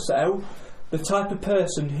also the type of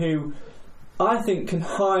person who I think can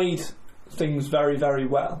hide things very, very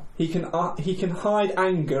well. He can hide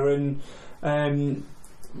anger and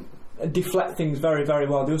deflect things very, very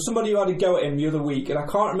well. There was somebody who had a go at him the other week, and I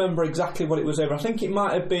can't remember exactly what it was over. I think it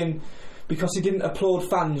might have been because he didn't applaud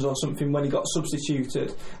fans or something when he got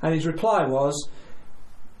substituted, and his reply was,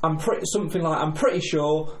 I'm pretty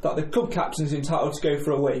sure that the club captain's entitled to go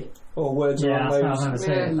for a wee, or words along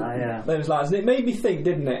those lines. And it made me think,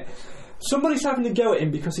 didn't it? Somebody's having a go at him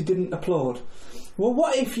because he didn't applaud. Well,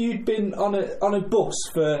 what if you'd been on a bus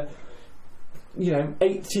for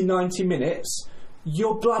 80, 90 minutes,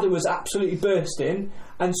 your bladder was absolutely bursting,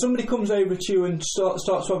 and somebody comes over to you and starts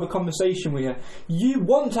to have a conversation with you. You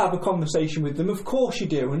want to have a conversation with them, of course you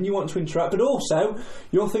do, and you want to interact, but also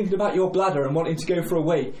you're thinking about your bladder and wanting to go for a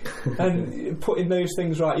wee and putting those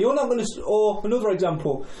things right. You're not going to. Or another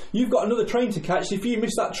example, you've got another train to catch. If you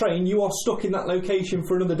miss that train, you are stuck in that location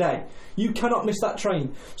for another day. You cannot miss that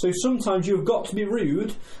train. So sometimes you've got to be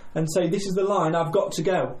rude and say, this is the line, I've got to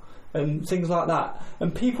go, and things like that.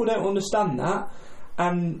 And people don't understand that.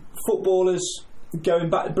 And footballers,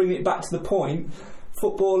 bringing it back to the point,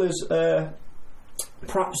 footballers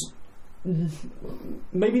perhaps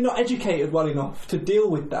maybe not educated well enough to deal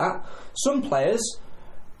with that. Some players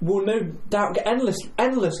will no doubt get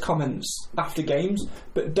endless comments after games,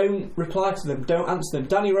 but don't reply to them, don't answer them.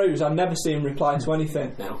 Danny Rose, I never see him reply to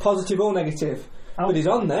anything, positive or negative, but he's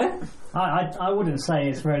on there. I wouldn't say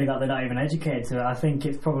it's really that they're not even educated to it. I think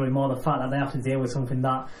it's probably more the fact that they have to deal with something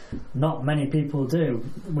that not many people do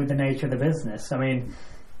with the nature of the business. I mean,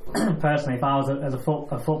 personally, if I was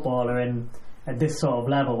a footballer at this sort of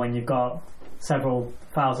level, when you've got several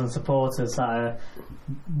thousand supporters that are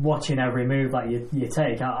watching every move that you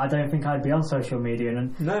take, I don't think I'd be on social media.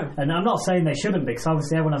 And I'm not saying they shouldn't be, because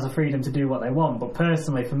obviously everyone has the freedom to do what they want, but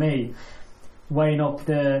personally for me, weighing up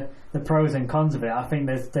the pros and cons of it, I think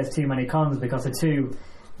there's too many cons, because the two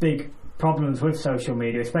big problems with social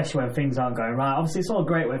media, especially when things aren't going right, obviously it's all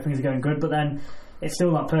great when things are going good, but then it's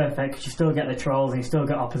still not perfect, because you still get the trolls and you still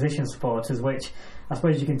get opposition supporters, which I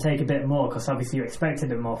suppose you can take a bit more, because obviously you expect a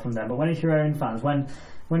bit more from them. But when it's your own fans, when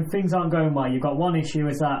things aren't going well, you've got one issue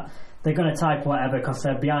is that they're going to type whatever because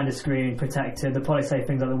they're behind a screen, protected. They'll probably say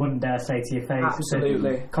things that they wouldn't dare say to your face. Absolutely.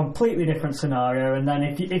 It's a completely different scenario. And then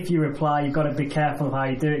if you reply, you've got to be careful of how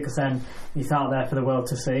you do it, because then it's out there for the world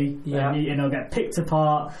to see. Yeah. And you'll get picked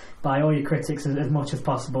apart by all your critics as much as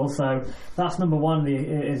possible. So that's number one,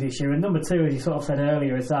 is the issue. And number two, as you sort of said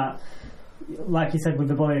earlier, is that, like you said with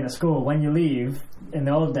the bullying at school, when you leave, in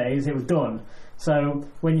the old days, it was done. So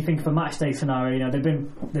when you think of a match day scenario, they've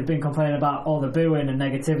been complaining about all the booing and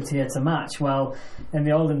negativity at a match. Well, in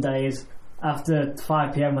the olden days, after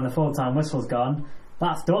 5 p.m. when the full-time whistle's gone,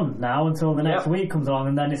 that's done now until the next week comes along,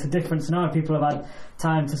 and then it's a different scenario. People have had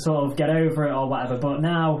time to sort of get over it or whatever, but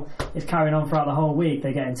now it's carrying on throughout the whole week.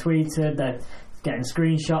 They're getting tweeted, they're getting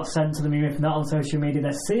screenshots sent to them, even if not on social media.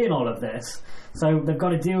 They're seeing all of this, so they've got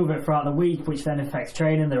to deal with it throughout the week, which then affects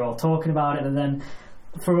training. They're all talking about it, and then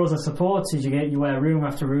for us as supporters, you wear room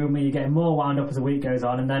after room, and you're getting more wound up as the week goes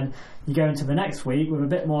on, and then you go into the next week with a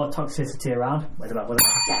bit more toxicity around.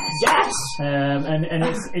 Yes! And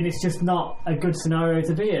it's just not a good scenario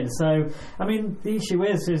to be in. So, I mean, the issue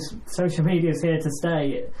is social media is here to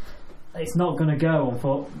stay. It's not going to go,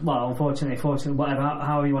 unfortunately, whatever,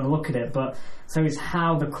 however you want to look at it. But so it's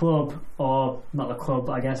how the club, or not the club,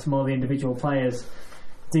 I guess, more the individual players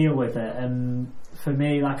deal with it. And for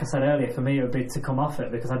me, like I said earlier, it would be to come off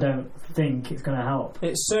it, because I don't think it's going to help.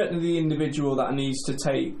 It's certainly the individual that needs to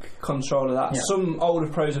take control of that. Yeah. Some older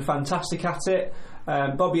pros are fantastic at it.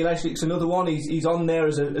 Bobby Leslick's another one. He's on there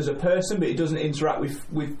as a person, but he doesn't interact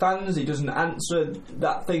with fans. He doesn't answer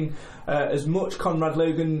that thing as much. Conrad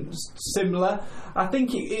Logan, similar. I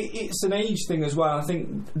think it's an age thing as well. I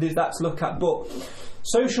think there's that to look at. But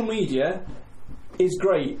social media is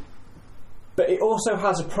great, but it also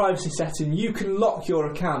has a privacy setting. You can lock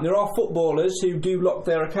your account. There are footballers who do lock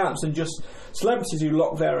their accounts, and just celebrities who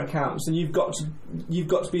lock their accounts, and you've got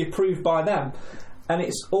to be approved by them. And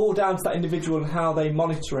it's all down to that individual and how they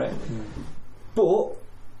monitor it. But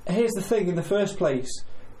here's the thing: in the first place,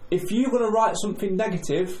 if you're going to write something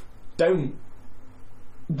negative, don't.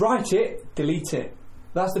 Write it, delete it.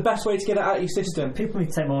 That's the best way to get it out of your system. People need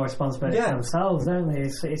to take more responsibility for themselves, don't they?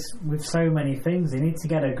 It's with so many things. They need to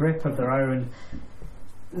get a grip of their own.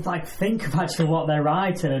 Like, think of actually what they're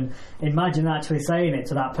writing and imagine actually saying it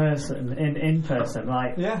to that person in person.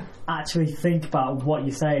 Like, actually think about what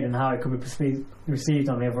you're saying and how it could be received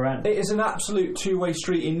on the other end. It is an absolute two-way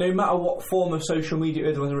street in no matter what form of social media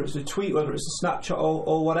it is, whether it's a tweet, whether it's a Snapchat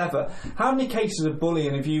or whatever. How many cases of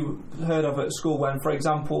bullying have you heard of at school when, for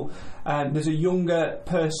example, there's a younger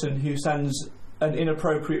person who sends an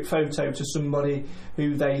inappropriate photo to somebody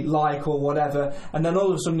who they like or whatever, and then all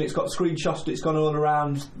of a sudden it's got screenshots, it's gone all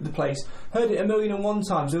around the place. Heard it 1,000,001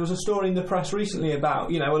 times. There was a story in the press recently about,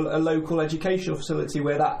 you know, a local educational facility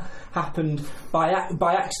where that happened by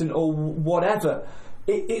accident or whatever.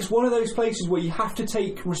 It's one of those places where you have to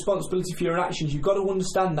take responsibility for your actions. You've got to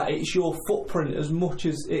understand that it's your footprint as much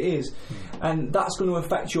as it is, and that's going to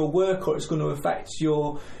affect your work, or it's going to affect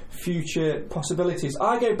your future possibilities.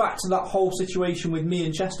 I go back to that whole situation with me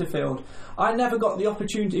in Chesterfield. I never got the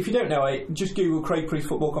opportunity. If you don't know it, just Google Craig Priest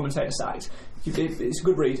football commentator site. It's a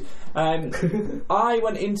good read. I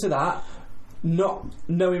went into that not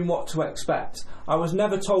knowing what to expect. I was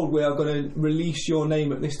never told we are going to release your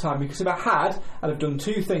name at this time, because if I had, I'd have done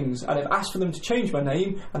two things. I'd have asked for them to change my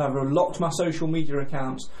name and I'd have locked my social media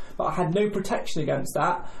accounts, but I had no protection against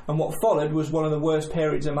that, and what followed was one of the worst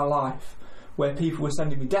periods in my life, where people were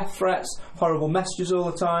sending me death threats, horrible messages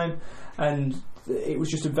all the time, and it was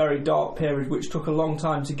just a very dark period which took a long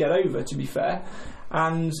time to get over, to be fair.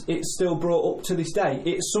 And it's still brought up to this day.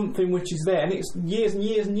 It's something which is there, and it's years and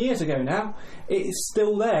years and years ago now. It's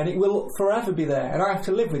still there, and it will forever be there, and I have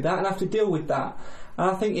to live with that and I have to deal with that. And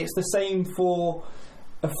I think it's the same for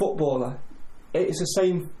a footballer. It's the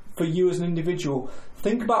same for you as an individual.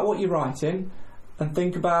 Think about what you're writing, and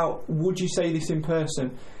think about, would you say this in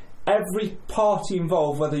person? Every party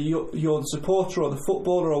involved, whether you're the supporter or the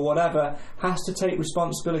footballer or whatever, has to take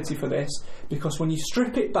responsibility for this, because when you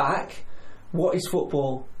strip it back, what is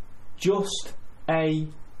football? Just a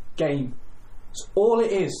game. It's all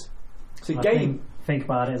it is. It's a game. Think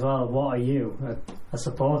about it as well. What are you? A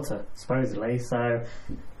supporter, supposedly. So,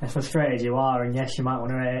 as frustrated as you are, and yes, you might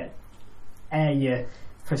want to air your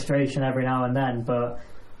frustration every now and then, but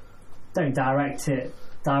don't direct it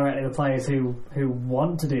directly to the players who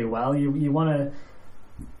want to do well. You want to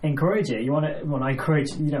encourage it. You want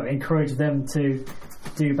to encourage them to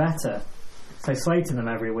do better. So slating them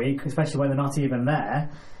every week, especially when they're not even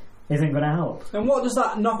there, isn't going to help. And what does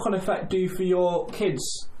that knock-on effect do for your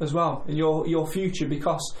kids as well, in your future?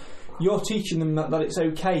 Because you're teaching them that it's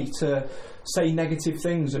okay to say negative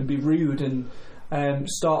things and be rude and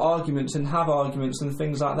start arguments and have arguments and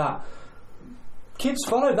things like that. Kids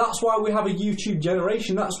follow. That's why we have a YouTube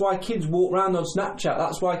generation. That's why kids walk around on Snapchat.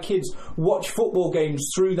 That's why kids watch football games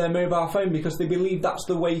through their mobile phone, because they believe that's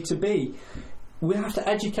the way to be. We have to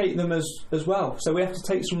educate them as well, so we have to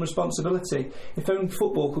take some responsibility. If only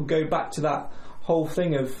football could go back to that whole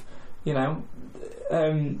thing of,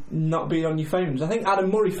 not being on your phones. I think Adam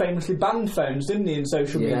Murray famously banned phones, didn't he, in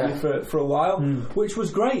social media for a while, which was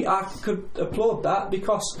great. I could applaud that,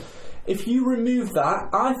 because if you remove that,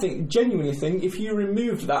 I genuinely think, if you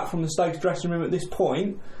removed that from the Stags dressing room at this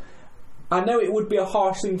point, I know it would be a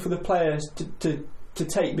harsh thing for the players to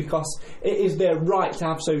take, because it is their right to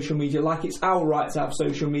have social media, like it's our right to have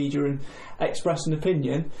social media and express an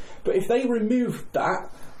opinion. But if they removed that,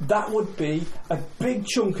 that would be a big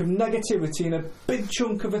chunk of negativity and a big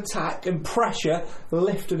chunk of attack and pressure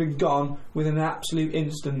lifted and gone within an absolute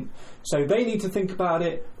instant. So they need to think about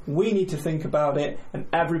it, we need to think about it, and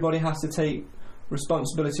everybody has to take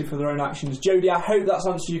responsibility for their own actions. Jodie, I hope that's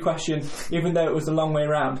answered your question, even though it was the long way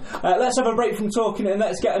around. Let's have a break from talking and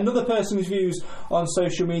let's get another person's views on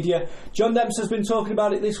social media. John Dempster's been talking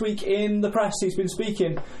about it this week in the press. He's been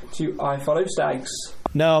speaking to I Follow Stags.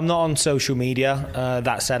 No, I'm not on social media.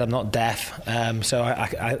 That said, I'm not deaf, so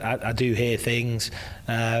I do hear things.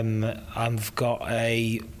 I've got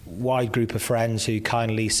a wide group of friends who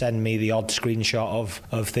kindly send me the odd screenshot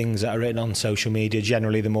of things that are written on social media.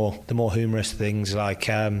 Generally, the more humorous things, like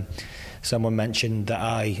someone mentioned that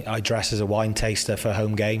I dress as a wine taster for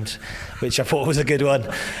home games, which I thought was a good one.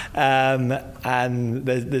 And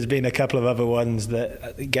there's been a couple of other ones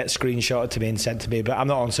that get screenshotted to me and sent to me, but I'm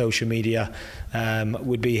not on social media.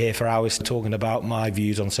 Would be here for hours talking about my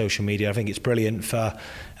views on social media. I think it's brilliant for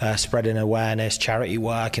spreading awareness, charity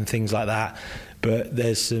work and things like that. But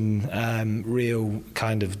there's some real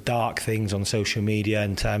kind of dark things on social media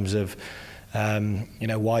in terms of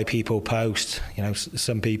why people post.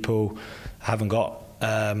 Some people haven't got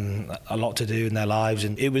a lot to do in their lives,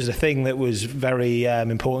 and it was a thing that was very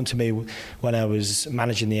important to me when I was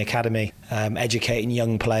managing the academy, educating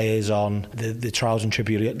young players on the trials and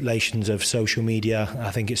tribulations of social media.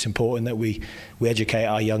 I think it's important that we educate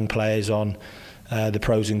our young players on the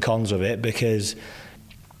pros and cons of it, because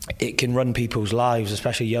it can run people's lives,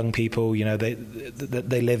 especially young people. You know, they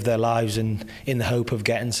live their lives in the hope of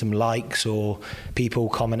getting some likes or people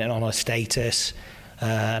commenting on a status.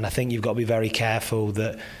 And I think you've got to be very careful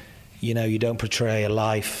that, you know, you don't portray a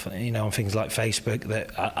life, you know, on things like Facebook, that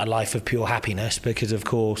a life of pure happiness, because of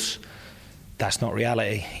course that's not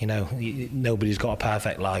reality. You know, nobody's got a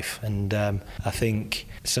perfect life, and I think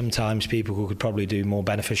sometimes people could probably do more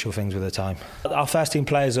beneficial things with their time. Our first team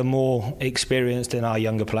players are more experienced than our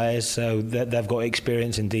younger players, so they've got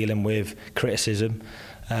experience in dealing with criticism.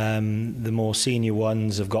 The more senior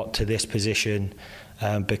ones have got to this position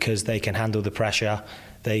because they can handle the pressure,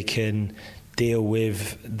 they can deal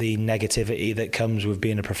with the negativity that comes with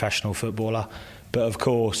being a professional footballer. But of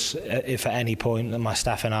course, if at any point my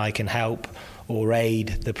staff and I can help or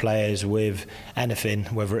aid the players with anything,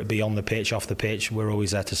 whether it be on the pitch, off the pitch, we're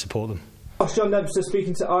always there to support them. John Dempster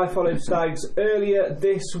speaking to iFollow Stags earlier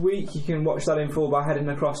this week. You can watch that in full by heading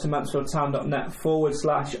across to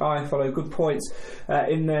mansfieldtown.net/iFollow. Good points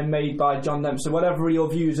in there made by John Dempster. Whatever your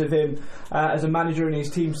views of him as a manager and his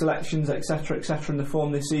team selections, etc., in the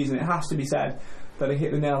form this season, it has to be said that he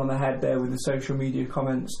hit the nail on the head there with the social media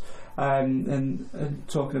comments and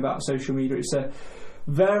talking about social media. It's a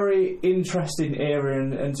very interesting area,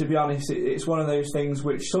 and to be honest, it's one of those things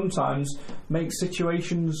which sometimes makes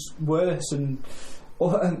situations worse,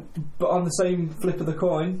 but on the same flip of the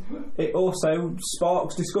coin, it also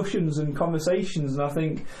sparks discussions and conversations. And I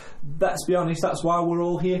think, let's be honest, that's why we're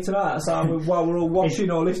all here tonight. That's why we're all watching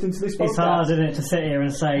or listening to this podcast. It's hard, isn't it, to sit here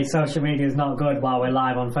and say social media is not good while we're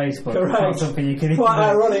live on Facebook. Correct. It's not something you can. Quite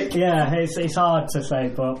ironic. Yeah, it's hard to say,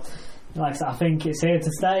 but like I said, I think it's here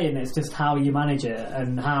to stay, and it's just how you manage it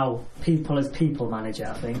and how people as people manage it,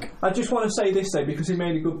 I think. I just want to say this though, because he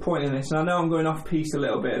made a good point in this, and I know I'm going off piece a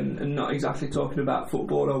little bit and not exactly talking about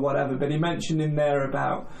football or whatever, but he mentioned in there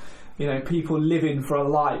about, you know, people living for a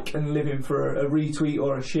like and living for a retweet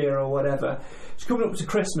or a share or whatever. It's coming up to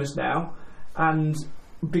Christmas now, and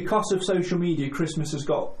because of social media, Christmas has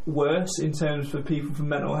got worse in terms for people for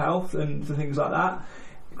mental health and for things like that.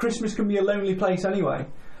 Christmas can be a lonely place anyway.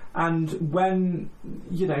 And when,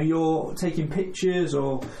 you know, you're taking pictures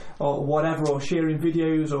or whatever, or sharing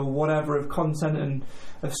videos or whatever of content and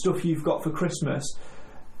of stuff you've got for Christmas,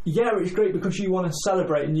 yeah, it's great because you want to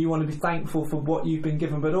celebrate and you want to be thankful for what you've been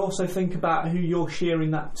given, but also think about who you're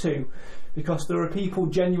sharing that to, because there are people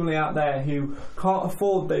genuinely out there who can't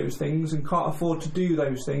afford those things and can't afford to do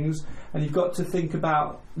those things, and you've got to think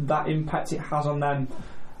about that impact it has on them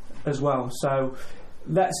as well. So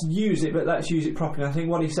let's use it, but let's use it properly. I think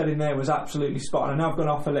what he said in there was absolutely spot on. I know I've gone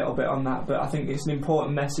off a little bit on that, but I think it's an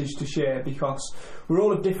important message to share, because we're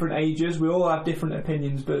all of different ages, we all have different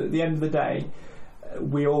opinions, but at the end of the day,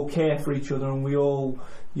 we all care for each other, and we all,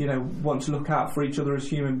 you know, want to look out for each other as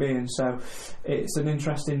human beings. So it's an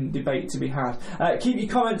interesting debate to be had. Keep your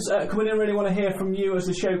comments coming in. Really want to hear from you as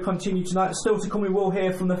the show continues tonight. Still to come, we will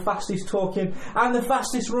hear from the fastest talking and the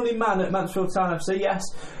fastest running man at Mansfield Town FC. Yes,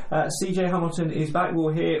 CJ Hamilton is back.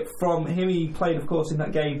 We'll hear from him. He played, of course, in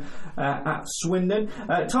that game at Swindon.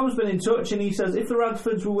 Tom's been in touch, and he says if the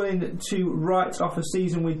Radfords were willing to write off a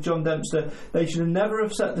season with John Dempster, they should have never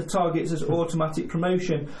have set the targets as automatic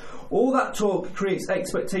promotion. All that talk creates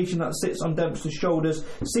expectation that sits on Dempster's shoulders.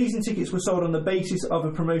 Season tickets were sold on the basis of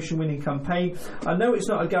a promotion-winning campaign. I know it's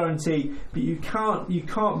not a guarantee, but you can't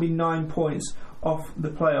be 9 points off the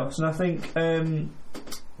playoffs. And I think, do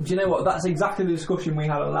you know what? That's exactly the discussion we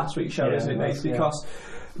had on last week's show, isn't it, Nate? Because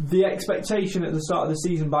the expectation at the start of the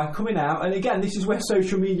season by coming out, and again, this is where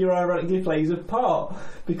social media ironically plays a part,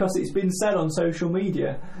 because it's been said on social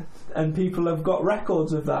media, and people have got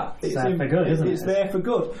records of that. It's there for good, isn't it? It's there for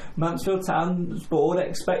good. Mansfield Town's board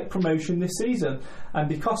expect promotion this season, and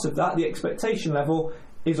because of that, the expectation level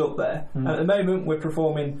is up there. And at the moment, we're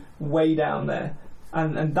performing way down there.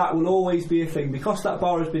 And that will always be a thing. Because that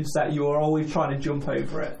bar has been set, you are always trying to jump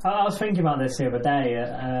over it. I was thinking about this the other day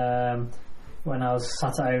when I was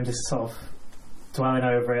sat at home just sort of dwelling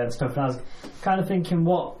over it and stuff, and I was kind of thinking,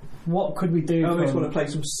 what could we do? I almost want to play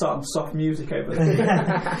some soft music over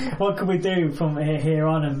there. What could we do from here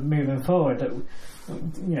on and moving forward?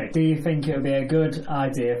 You know, do you think it would be a good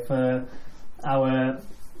idea for our,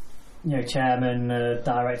 you know, chairman,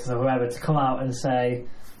 directors, or whoever to come out and say,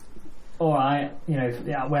 all right, you know,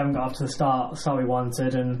 we haven't got off to the start we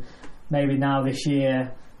wanted, and maybe now this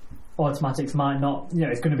year, automatics might not,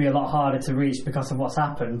 it's going to be a lot harder to reach because of what's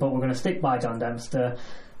happened, but we're going to stick by John Dempster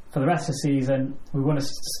for the rest of the season. We want to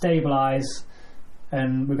stabilise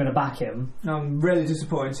and we're going to back him. I'm really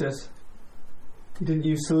disappointed. You didn't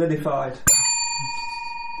use solidified.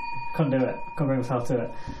 Couldn't do it. Couldn't bring myself to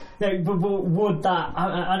it. No, but would that...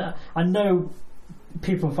 I know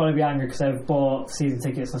people will probably be angry because they've bought season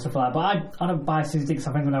tickets and stuff like that, but I don't buy season tickets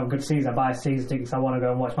I think I'm going to have a good season. I buy season tickets I want to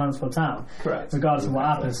go and watch Mansfield Town. Correct. Regardless of what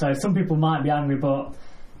happens. So some people might be angry, but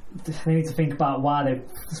they need to think about why they're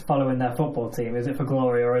following their football team. Is it for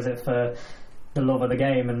glory or is it for the love of the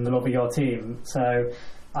game and the love of your team? So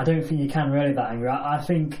I don't think you can really that angry. I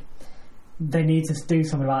think they need to do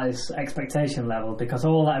something about this expectation level, because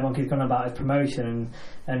all that everyone keeps going about is promotion,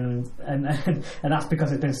 and that's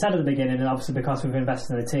because it's been said at the beginning, and obviously because we've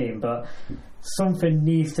invested in the team. But something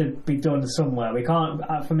needs to be done somewhere. We can't.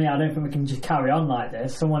 For me, I don't think we can just carry on like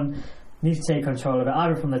this. Someone needs to take control of it,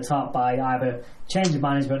 either from the top by either change of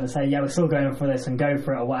management and say, yeah, we're still going for this and go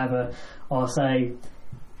for it or whatever, or say,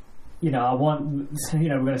 we're going to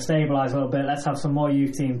stabilise a little bit. Let's have some more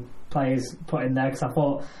youth team players put in there, because I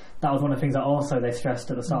thought that was one of the things that also they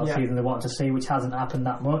stressed at the start of the season they wanted to see, which hasn't happened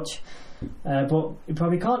that much. But he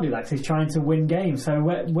probably can't do that because he's trying to win games. So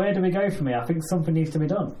where do we go from here? I think something needs to be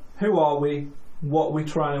done. Who are we? What are we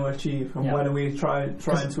trying to achieve? And when are we trying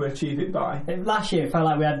to achieve it by? Last year it felt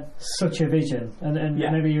like we had such a vision, and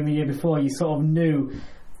maybe even the year before you sort of knew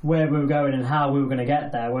where we were going and how we were going to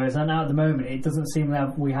get there, whereas now at the moment it doesn't seem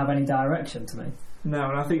that we have any direction to me. No,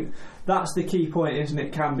 and I think that's the key point, isn't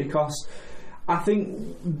it, Cam? Because I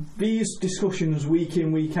think these discussions week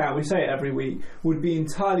in, week out, we say it every week, would be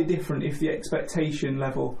entirely different if the expectation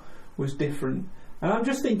level was different. And I'm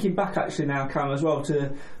just thinking back actually now, Cam, as well,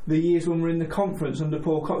 to the years when we were in the conference under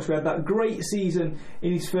Paul Cox. We had that great season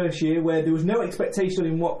in his first year where there was no expectation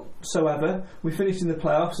in whatsoever. We finished in the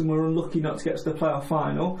playoffs and we were unlucky not to get to the playoff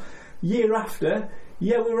final. Year after,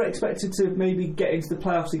 we were expected to maybe get into the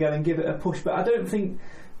playoffs again and give it a push, but I don't think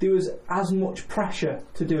there was as much pressure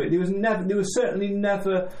to do it. There was certainly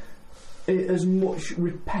never as much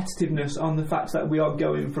repetitiveness on the fact that we are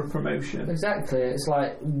going for promotion. Exactly. It's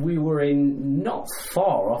like we were in not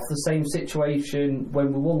far off the same situation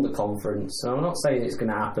when we won the conference. So I'm not saying it's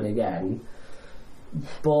going to happen again,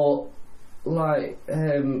 but I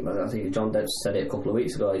think John Dempster said it a couple of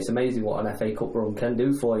weeks ago, it's amazing what an FA Cup run can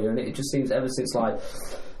do for you, and it just seems ever since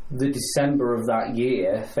the December of that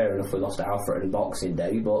year, fair enough we lost to Alfred on Boxing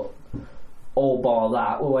Day, but all bar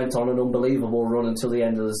that, we went on an unbelievable run until the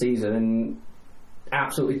end of the season and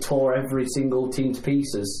absolutely tore every single team to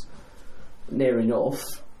pieces, near enough.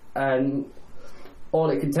 And all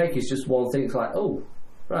it can take is just one thing. It's like, oh,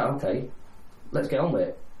 right, okay, let's get on with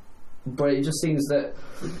it. But it just seems that,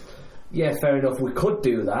 fair enough, we could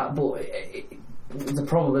do that, but the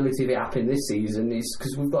probability of it happening this season is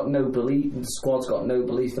because we've got no belief, the squad's got no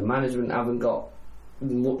belief, the management haven't got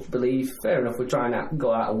much belief. Fair enough, we're trying to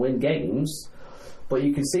go out and win games, but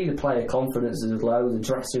you can see the player confidence is low, the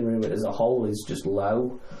dressing room as a whole is just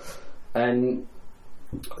low, and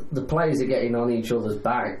the players are getting on each other's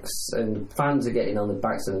backs, and the fans are getting on the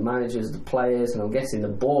backs of the managers, the players, and I'm guessing the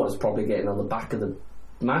board is probably getting on the back of the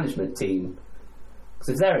management team, because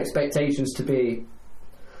if their expectations to be,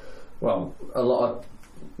 well, a lot of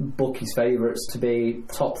bookies' favourites to be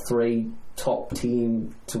top 3, top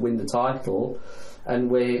team to win the title, and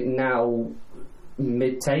we're now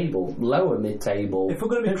mid-table, lower mid-table. If we're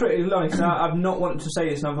going to be critically honest, I've not wanted to say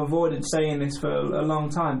this and I've avoided saying this for a long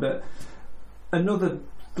time, but another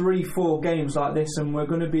 3-4 games like this and we're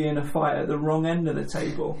going to be in a fight at the wrong end of the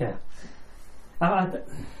table. Yeah.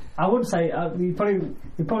 I wouldn't say you probably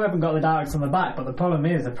haven't got the directs on the back, but the problem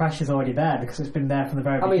is the pressure's already there because it's been there from the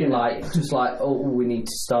very beginning. We need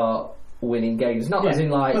to start winning games, not as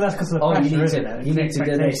in well, that's because of the pressure, you need to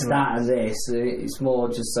do this, that and this. It's more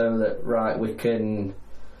just so that we can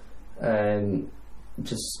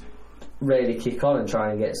just really kick on and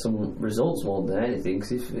try and get some results more than anything,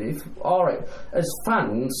 because if as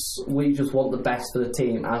fans we just want the best for the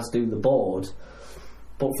team, as do the board,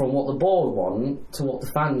 but from what the board want to what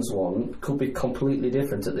the fans want could be completely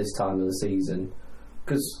different at this time of the season.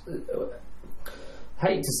 Because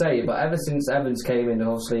hate to say it, but ever since Evans came in,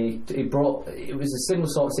 obviously it was a similar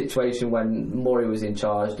sort of situation when Murray was in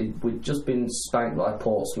charge. We'd just been spanked by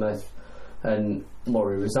Portsmouth and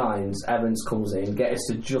Murray resigns. Evans comes in, gets us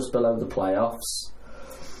to just below the playoffs,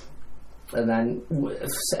 and then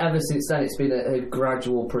ever since then it's been a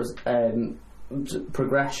gradual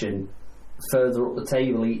progression further up the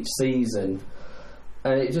table each season.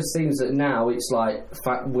 And it just seems that now it's like, in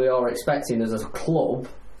fact, we are expecting as a club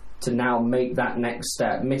to now make that next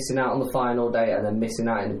step, missing out on the final day and then missing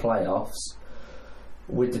out in the playoffs.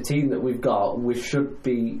 With the team that we've got, we should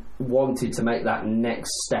be wanted to make that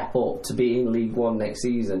next step up to be in League One next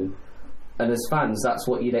season. And as fans, that's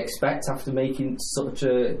what you'd expect after making such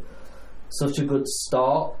a good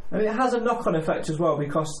start. And it has a knock-on effect as well,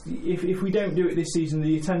 because if we don't do it this season,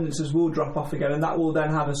 the attendances will drop off again, and that will then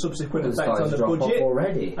have a subsequent effect on the budget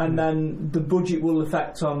already. And then the budget will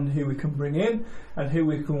affect on who we can bring in, and who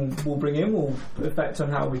will bring in will affect on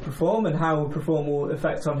how we perform, and how we perform will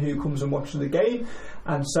affect on who comes and watches the game,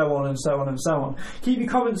 and so on and so on and so on. Keep your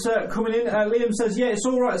comments coming in. Liam says, yeah, it's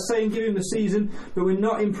alright saying give him the season, but we're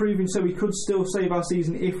not improving, so we could still save our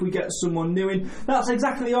season if we get someone new in. That's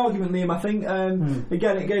exactly the argument, Liam, I think.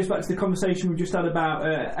 Again, it goes back to the conversation we just had about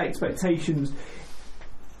expectations.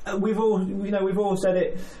 We've all said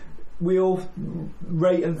it. We all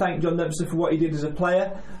rate and thank John Dempster for what he did as a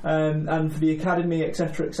player, and for the academy,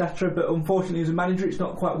 etc., etc. But unfortunately, as a manager, it's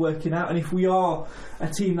not quite working out. And if we are a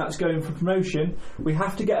team that's going for promotion, we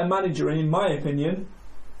have to get a manager in my opinion,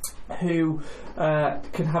 who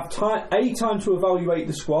can have time to evaluate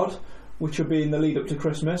the squad, which will be in the lead up to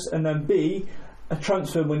Christmas, and then B, a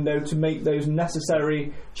transfer window to make those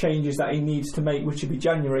necessary changes that he needs to make, which will be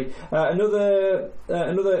January. Another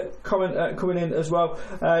comment coming in as well.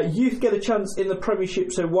 Youth get a chance in the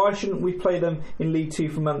Premiership, so why shouldn't we play them in League Two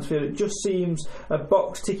from Mansfield? It just seems a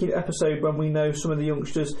box-ticking episode when we know some of the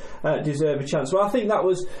youngsters deserve a chance. Well, I think that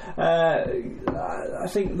was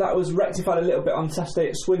rectified a little bit on Saturday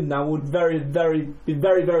at Swindon. I would be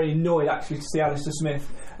very annoyed actually to see Alistair Smith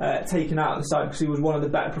taken out of the side, because he was one of the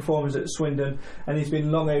better performers at Swindon, and he's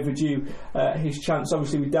been long overdue his chance.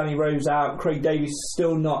 Obviously with Danny Rose out, Craig Davies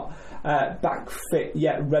still not back fit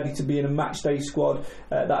yet, ready to be in a matchday squad.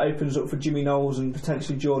 That opens up for Jimmy Knowles and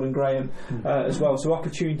potentially Jordan Graham as well, so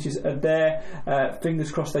opportunities are there.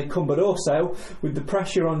 Fingers crossed they come, but also with the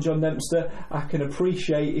pressure on John Dempster, I can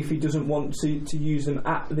appreciate if he doesn't want to use them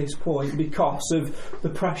at this point because of the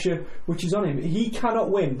pressure which is on him. He cannot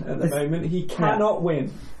win at the moment. He cannot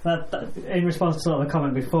win. In response to sort of the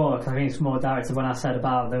comment before, because I think it's more directed when I said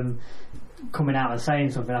about them coming out and saying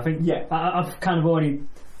something, I think I've kind of already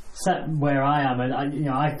set where I am, and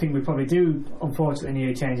I think we probably do unfortunately need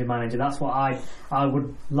a change of manager. That's what I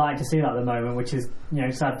would like to see at the moment, which is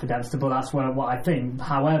sad for Dempster, but that's what I think.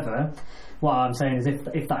 However, what I'm saying is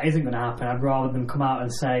if that isn't going to happen, I'd rather them come out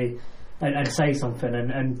and say something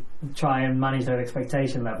and try and manage their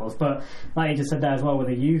expectation levels. But like you just said there as well with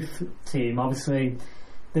the youth team, obviously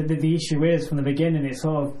the issue is from the beginning, it's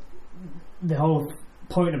sort of the whole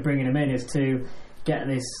point of bringing them in is to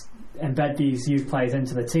embed these youth players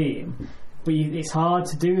into the team. But it's hard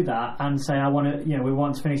to do that and say we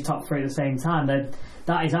want to finish top 3 at the same time.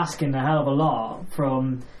 That is asking a hell of a lot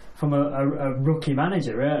from a rookie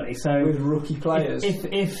manager, really. So with rookie players,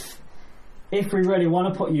 if we really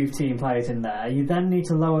want to put youth team players in there, you then need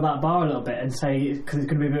to lower that bar a little bit and say, because it's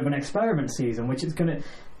going to be a bit of an experiment season, which is going to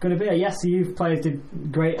be. Yes, the youth players did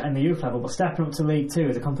great in the youth level, but stepping up to League 2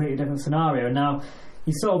 is a completely different scenario. And now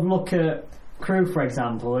you sort of look at Crewe, for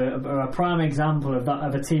example, or a prime example of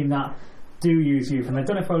a team that do use youth, and they've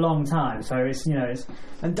done it for a long time. So it's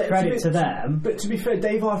credit to them. But to be fair,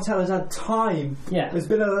 Dave Artell has had time. Yeah, there's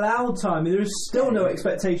been allowed time. There is still no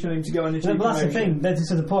expectation of him to go on the team. That's the thing. This is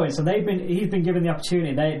the point. So he's been given the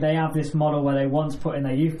opportunity. They have this model where they want to put in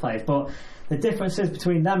their youth players, but the difference is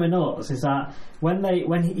between them and us is that when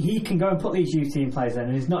he can go and put these youth team players in,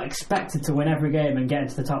 and he's not expected to win every game and get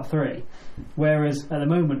into the top 3, whereas at the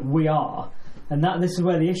moment we are. And this is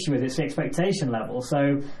where the issue is. It's the expectation level.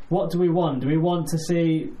 So what do we want? Do we want this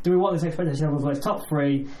expectation level where it's top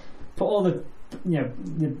 3, put all the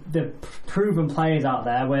proven players out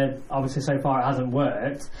there where obviously so far it hasn't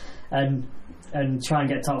worked, and try and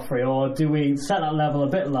get top 3, or do we set that level a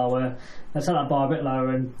bit lower, set that bar a bit lower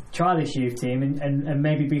and try this youth team and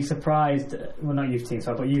maybe be surprised, well not youth team,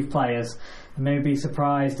 sorry, but youth players, and maybe be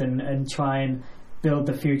surprised and try and build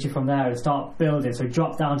the future from there and start building. So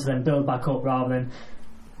drop down to then build back up rather than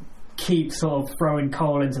keep sort of throwing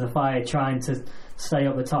coal into the fire trying to stay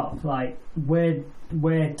up the top. Like where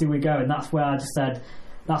do we go? And that's where I just said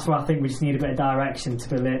that's where I think we just need a bit of direction to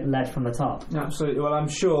be led from the top. Absolutely. Well, I'm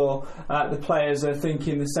sure the players are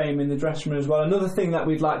thinking the same in the dressing room as well. Another thing that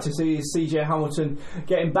we'd like to see is CJ Hamilton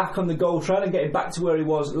getting back on the goal trail and getting back to where he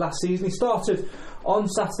was last season. He started on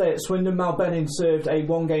Saturday at Swindon. Mal Benning served a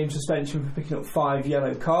 1-game suspension for picking up 5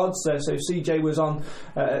 yellow cards. So CJ was on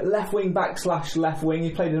left wing back / left wing.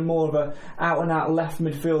 He played in more of a out and out left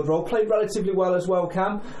midfield role. Played relatively well as well,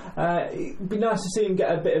 Cam. It'd be nice to see him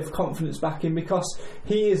get a bit of confidence back in, because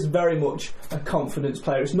he is very much a confidence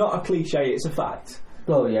player. It's not a cliche, it's a fact.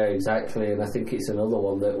 Well, yeah, exactly, and I think it's another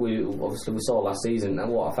one that we saw last season,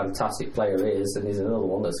 and what a fantastic player he is, and he's another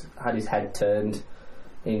one that's had his head turned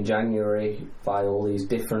in January by all these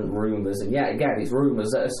different rumours, and yet again, it's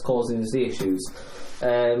rumours that are causing us the issues.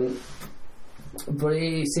 But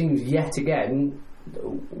it seems yet again,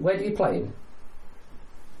 where do you play him?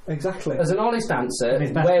 Exactly. As an honest answer,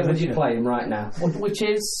 where would you play him right now? Which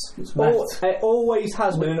is it always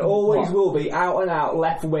has been and always will be out and out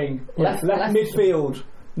left wing, left midfield,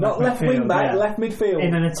 not left wing back, left midfield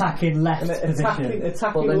in an attacking left position.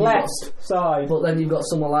 Attacking left side. But then you've got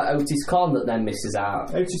someone like Otis Khan that then misses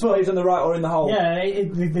out. Otis plays on the right or in the hole. Yeah,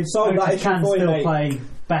 Otis can still play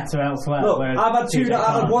better elsewhere. Look, I've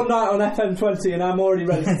had one night on FM20 and I'm already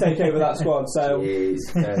ready to take over that squad. So. Jeez,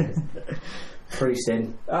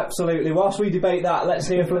 Priestin. Absolutely. Whilst we debate that, let's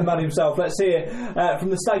hear from the man himself. Let's hear from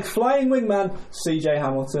the Stags flying wingman, CJ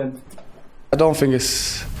Hamilton. I don't think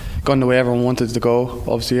it's gone the way everyone wanted it to go.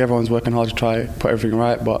 Obviously, everyone's working hard to try put everything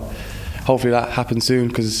right, but hopefully that happens soon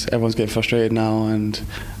because everyone's getting frustrated now, and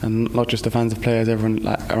not just the fans, the players, everyone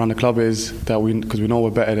around the club is that because we know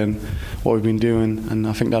we're better than what we've been doing, and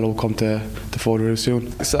I think that'll all come to forward real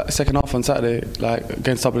soon. Second half on Saturday,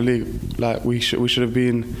 against top of the league, we should have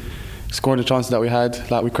been scoring the chances that we had.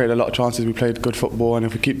 We created a lot of chances, we played good football, and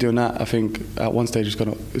if we keep doing that, I think at one stage it's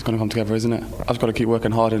going to come together, isn't it? I've just got to keep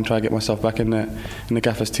working hard and try to get myself back in the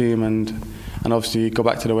Gaffer's team and obviously go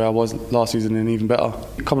back to the way I was last season and even better.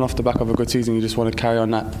 Coming off the back of a good season, you just want to carry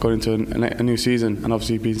on that going into a new season, and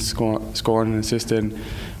obviously be scoring and assisting,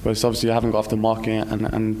 but it's obviously I haven't got off the mark yet,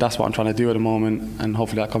 and that's what I'm trying to do at the moment, and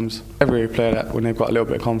hopefully that comes. Every player that when they've got a little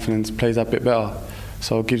bit of confidence plays that bit better.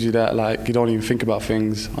 So it gives you that, you don't even think about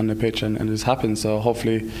things on the pitch and it just happens. So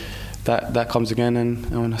hopefully that comes again and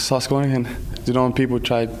when I start scoring again. You know, when people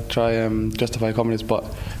try justify confidence, but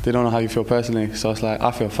they don't know how you feel personally. So it's I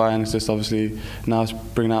feel fine. It's just obviously now it's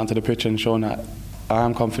bringing that onto the pitch and showing that I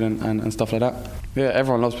am confident and stuff like that. Yeah,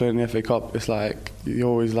 everyone loves playing the FA Cup. It's you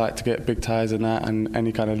always like to get big ties in that and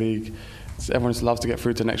any kind of league. Everyone just loves to get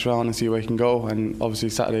through to the next round and see where you can go, and obviously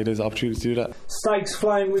Saturday there's an opportunity to do that. Stags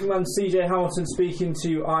flying wingman CJ Hamilton speaking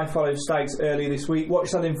to iFollow Stags earlier this week. Watch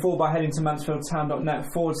that in full by heading to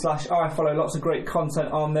mansfieldtown.net/iFollow. Lots of great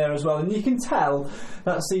content on there as well, and you can tell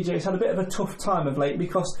that CJ's had a bit of a tough time of late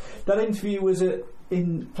because that interview was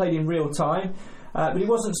played in real time, but he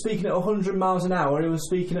wasn't speaking at 100 miles an hour, he was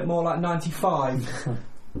speaking at more like 95.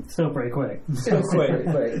 Still pretty quick. Still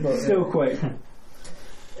quick.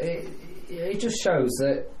 It just shows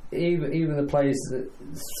that even the players that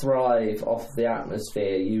thrive off the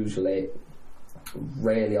atmosphere usually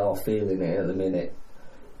really are feeling it at the minute.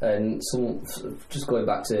 And just going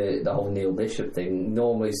back to the whole Neil Bishop thing,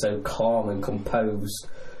 normally so calm and composed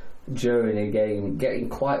during a game, getting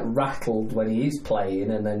quite rattled when he is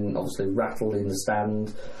playing, and then obviously rattled in the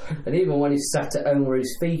stand, and even when he's sat at home with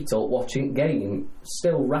his feet up watching game,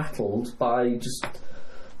 still rattled by just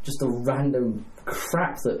the random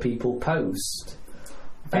crap that people post.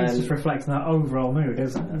 I think it's just reflecting that overall mood,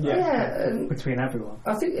 isn't it? Yeah, between everyone.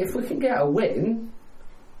 I think if we can get a win,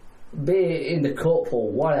 be it in the cup or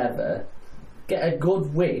whatever, get a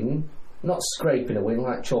good win, not scraping a win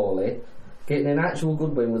like Chorley, getting an actual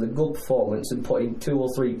good win with a good performance and putting 2 or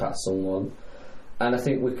 3 past someone, and I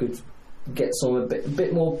think we could get a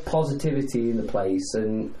bit more positivity in the place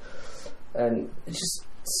and just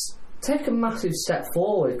take a massive step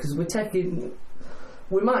forward, because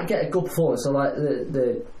we might get a good performance, so like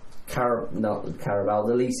the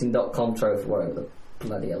leasing.com trophy, whatever the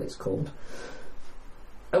bloody hell it's called,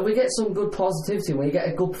 and we get some good positivity when you get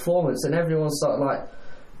a good performance and everyone's sort of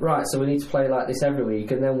right, so we need to play like this every week,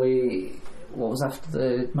 and then what was after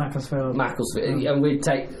the Macclesfield, and we'd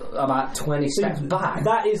take about 20 steps back.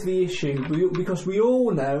 That is the issue, because we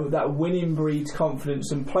all know that winning breeds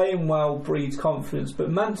confidence and playing well breeds confidence,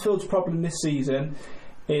 but Mansfield's problem this season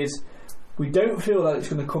is we don't feel that it's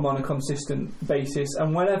going to come on a consistent basis,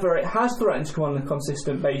 and whenever it has threatened to come on a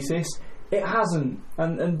consistent basis, it hasn't,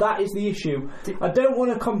 and that is the issue. I don't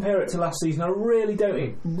want to compare it to last season, I really don't.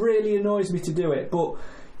 It really annoys me to do it, but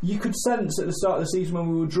you could sense at the start of the season when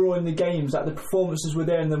we were drawing the games that the performances were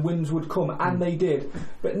there and the wins would come, and they did.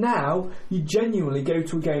 But now, you genuinely go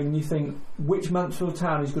to a game and you think, which Mansfield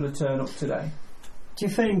Town is going to turn up today? Do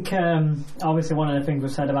you think, obviously one of the things we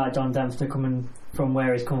said about John Dempster coming from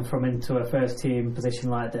where he's come from into a first team position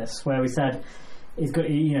like this, where we said he's got,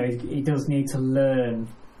 he does need to learn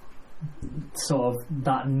sort of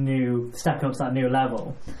stepping up to that new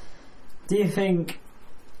level. Do you think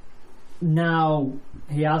now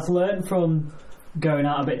he has learned from going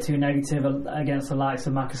out a bit too negative against the likes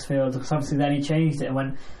of Macclesfield, because obviously then he changed it and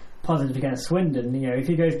went positive against Swindon? If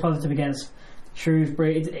he goes positive against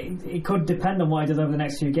Shrewsbury. It could depend on what he does over the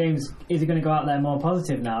next few games. Is he going to go out there more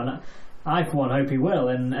positive now? And I, for one, hope he will.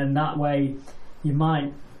 And that way, you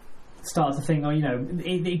might start to think,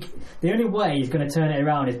 the only way he's going to turn it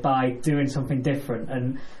around is by doing something different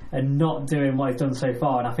and not doing what he's done so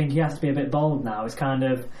far. And I think he has to be a bit bold now. It's kind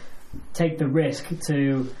of take the risk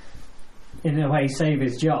to, in a way, save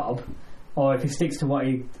his job. Or if he sticks to what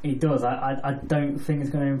he does, I don't think it's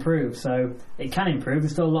going to improve. So it can improve.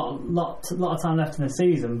 There's still a lot of time left in the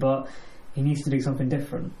season, but he needs to do something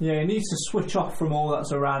different. Yeah, he needs to switch off from all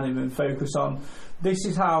that's around him and focus on, this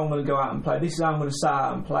is how I'm going to go out and play, this is how I'm going to start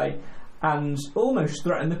out and play, and almost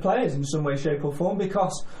threaten the players in some way, shape or form,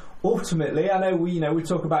 because ultimately, I know we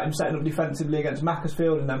talk about him setting up defensively against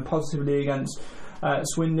Macclesfield and then positively against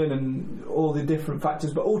Swindon and all the different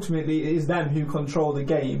factors, but ultimately it is them who control the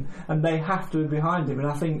game and they have to be behind him. And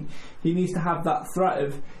I think he needs to have that threat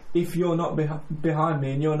of, if you're not behind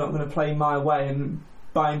me and you're not going to play my way and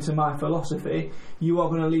buy into my philosophy, you are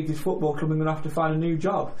going to leave this football club and going to have to find a new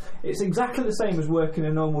job. It's exactly the same as working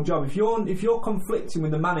a normal job. If you're conflicting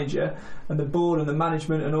with the manager and the board and the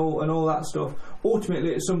management and all that stuff,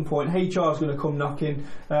 ultimately at some point HR is going to come knocking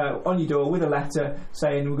on your door with a letter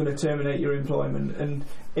saying we're going to terminate your employment. And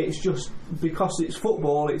it's just because it's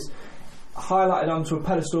football, it's highlighted onto a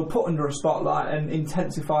pedestal, put under a spotlight and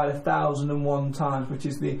intensified 1,001 times, which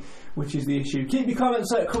is the issue. Keep your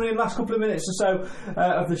comments coming in last couple of minutes or so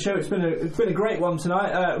of the show. It's been a great one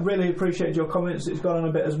tonight. Really appreciate your comments. It's gone on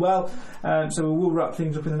a bit as well, so we will wrap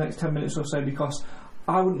things up in the next 10 minutes or so, because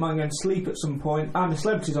I wouldn't mind going to sleep at some point. And the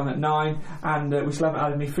Celebrity's on at 9, and we still haven't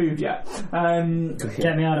had any food yet.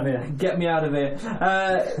 Get me out of here. Get me out of here.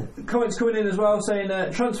 Comments coming in as well saying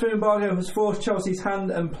transfer embargo has forced Chelsea's hand,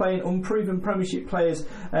 and playing unproven Premiership players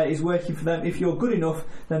is working for them. If you're good enough,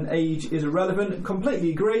 then age is irrelevant. Completely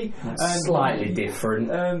agree. Slightly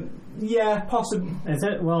different. Yeah, possibly. Is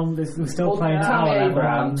it? Well, we're still playing. Tammy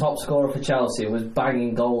Abraham, top scorer for Chelsea, was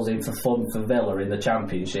banging goals in for fun for Villa in the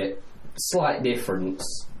Championship. Slight difference.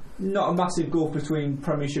 Not a massive gulf between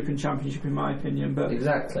Premiership and Championship, in my opinion, but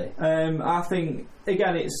exactly. I think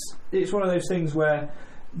again, it's one of those things where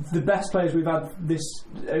the best players we've had this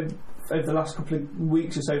over the last couple of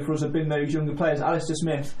weeks or so for us have been those younger players. Alistair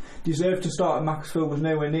Smith deserved to start at Macclesfield, was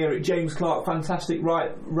nowhere near it. James Clark, fantastic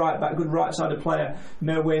right back, good right-sided player,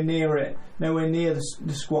 nowhere near it, nowhere near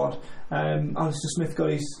the squad. Alistair Smith got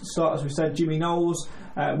his start, as we said. Jimmy Knowles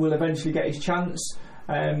will eventually get his chance.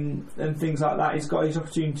 And things like that. He's got his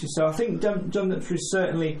opportunities. So I think John Liptree is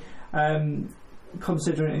certainly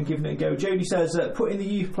considering it and giving it a go. Jody says that putting the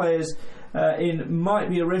youth players in might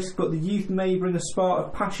be a risk, but the youth may bring a spark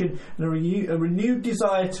of passion and a renewed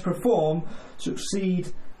desire to perform,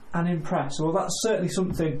 succeed and impress. Well, that's certainly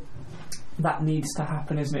something that needs to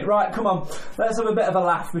happen, isn't it? Right, come on, let's have a bit of a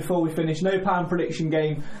laugh before we finish. No pound prediction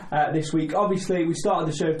game this week. Obviously, we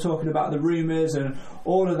started the show talking about the rumours and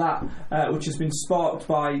all of that, which has been sparked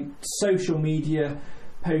by social media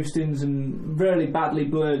postings and really badly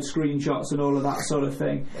blurred screenshots and all of that sort of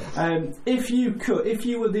thing. If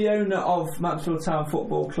you were the owner of Mansfield Town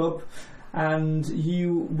Football Club and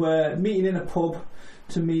you were meeting in a pub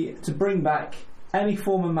to bring back any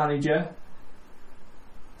former manager,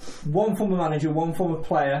 one former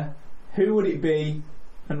player, who would it be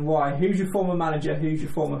and why? Who's your former manager? Who's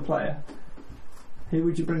your former player? Who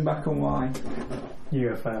would you bring back and why? You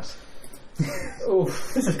go first.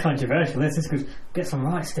 Oof. This is controversial. This could get some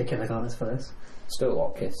right stick in the corners for this. Stuart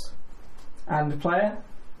Watkins. And the player?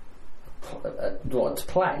 What, to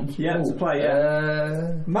play? Yeah, to play,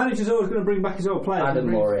 yeah. Manager's always going to bring back his old player. Adam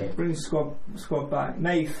Murray. Bring his squad back.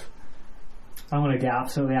 Nath. I'm going to get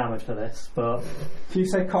absolutely hammered for this, but if you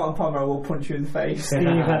say Carlton Palmer, I will punch you in the face.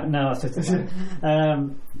 No, it's just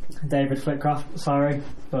David Flitcroft, sorry,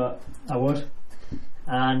 but I would.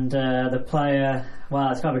 And the player,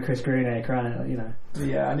 well, it's got to be Chris Greenacre, you know.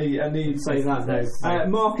 Yeah, I need to say that though.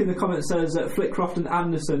 Mark in the comments says Flitcroft and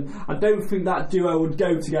Anderson. I don't think that duo would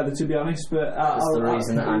go together, to be honest. But that's the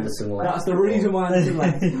reason that Anderson left. That's the reason why Anderson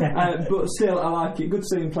left. But still, I like it. Good to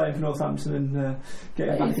see him playing for Northampton and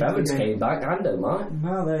getting back into the game. Came back, I don't mind.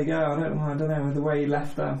 Well, there you go. I don't know the way he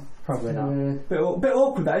left there. Probably not. Bit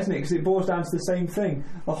awkward, that, isn't it? Because it boils down to the same thing.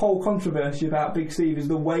 The whole controversy about Big Steve is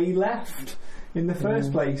the way he left in the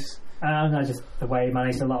first place. No, just the way he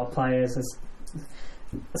managed a lot of players.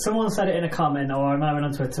 Someone said it in a comment, or I might have been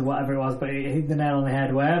on Twitter, whatever it was, but he hit the nail on the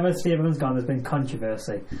head. Wherever Steven's gone, there's been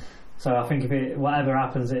controversy. So I think if whatever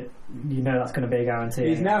happens, that's going to be a guarantee.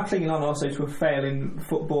 He's now clinging on also to a failing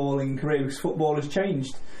footballing career, because football has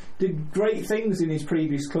changed. Did great things in his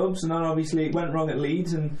previous clubs, and then obviously it went wrong at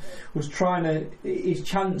Leeds, and was his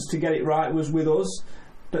chance to get it right was with us.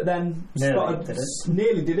 but then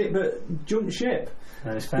Nearly did it, but jumped ship.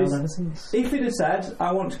 And it's failed ever since. If he'd have said,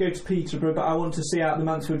 I want to go to Peterborough, but I want to see out the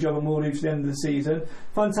Mansfield job and Moorloo to the end of the season,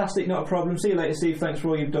 fantastic, not a problem. See you later, Steve. Thanks for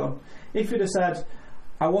all you've done. If he'd have said,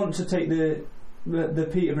 I want to take the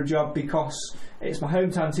Peterborough job because it's my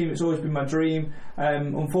hometown team, it's always been my dream,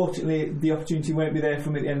 unfortunately the opportunity won't be there for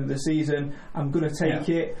me at the end of the season, I'm going to take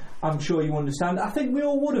it, I'm sure you understand. I think we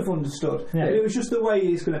all would have understood. It was just the way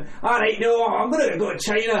he's going to, I'm going to go to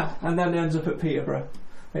China, and then he ends up at Peterborough.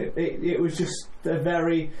 It was just a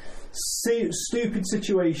very stupid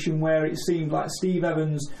situation where it seemed like Steve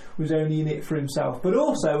Evans was only in it for himself. But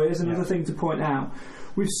also, here's another thing to point out,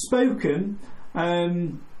 we've spoken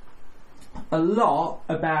a lot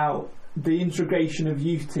about the integration of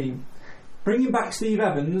youth team. Bringing back Steve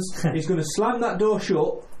Evans is going to slam that door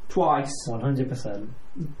shut twice. 100%.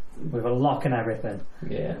 With a lock and everything.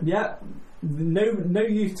 Yeah. No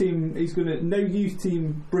youth team is going to. No youth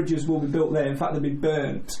team bridges will be built there. In fact, they'll be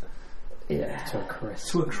burnt. Yeah. To a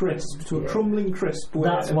crisp. To a crumbling crisp.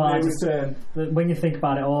 That's why. When you think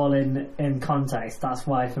about it all in context, that's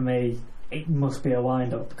why for me it must be a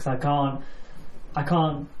wind up, because I can't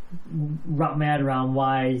wrap my head around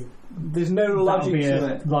why there's no logic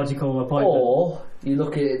to it. Logical appointment. Or you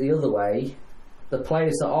look at it the other way, the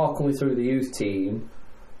players that are coming through the youth team,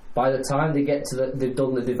 by the time they get to they've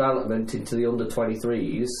done the development into the under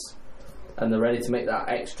 23s and they're ready to make that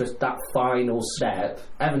final step,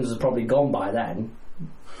 Evans has probably gone by then.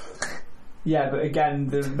 Yeah, but again,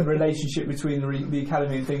 the relationship between the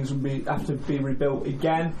academy and things would have to be rebuilt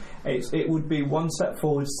again. It would be one step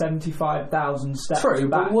forward, 75,000 steps True,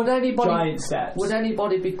 back. But would anybody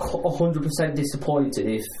be 100% disappointed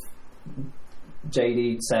if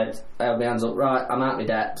JD said, I have my hands up, right, I'm at my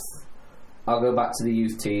depth, I'll go back to the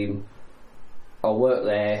youth team, I'll work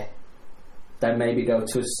there, then maybe go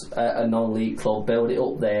to a non-league club, build it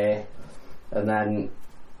up there, and then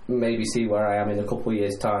maybe see where I am in a couple of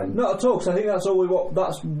years' time. Not at all, because I think that's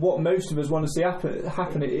what most of us want to see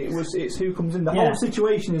happen. It's who comes in. The whole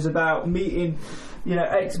situation is about meeting,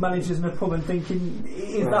 ex-managers in a pub and thinking,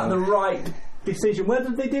 is that the right decision? Whether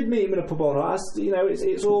they did meet him in a pub or not,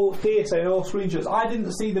 it's all hearsay and all screenshots. I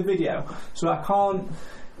didn't see the video, so I can't.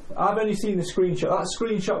 I've only seen the screenshot. That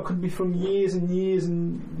screenshot could be from years and years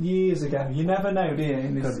and years ago. You never know, do you,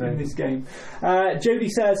 in this game? Jody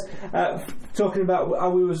says, talking about how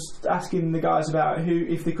we was asking the guys about who,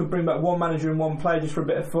 if they could bring back one manager and one player just for a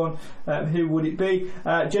bit of fun, who would it be?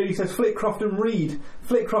 Jody says Flitcroft and Reid.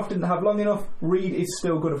 Flitcroft didn't have long enough. Reid is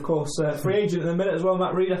still good, of course. Free agent at the minute as well,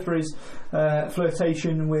 Matt Reid, after his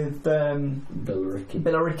flirtation with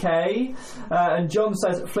Billericay. And John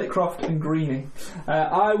says Flitcroft and Greeny.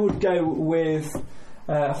 I would go with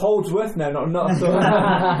Holdsworth. No, not at all.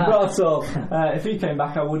 Not at all. If he came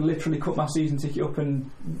back, I would literally cut my season ticket up and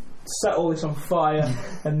set all this on fire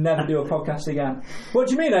and never do a podcast again. What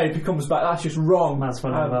do you mean? If he comes back, that's just wrong.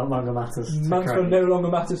 Mansfield no longer matters. Mansfield no longer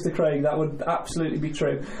matters to Craig. That would absolutely be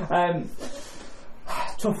true.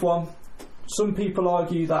 Tough one. Some people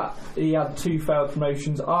argue that he had 2 failed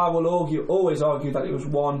promotions. I will always argue that it was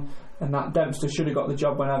 1, and that Dempster should have got the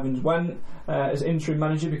job when Evans went as interim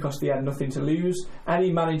manager, because they had nothing to lose.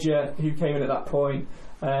 Any manager who came in at that point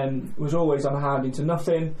was always on a handing to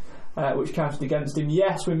nothing, which counted against him.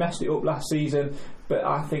 Yes, we messed it up last season, but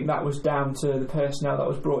I think that was down to the personnel that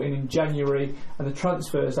was brought in January and the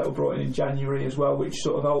transfers that were brought in January as well, which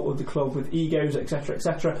sort of altered the club with egos, etc,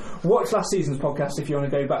 etc. Watch last season's podcast if you want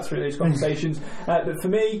to go back through those conversations. But for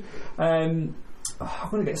me, I'm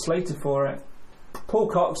going to get slated for it. Paul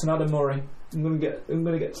Cox and Adam Murray. I'm going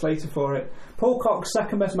to get slated for it. Paul Cox,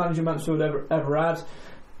 second best manager Mansfield ever had.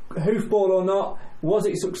 Hoofball or not, was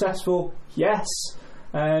it successful? Yes.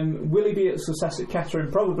 Will he be a success at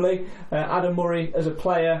Kettering? Probably. Adam Murray as a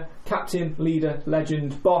player, captain, leader,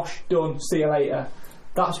 legend. Bosh, done. See you later.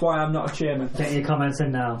 That's why I'm not a chairman. Get your comments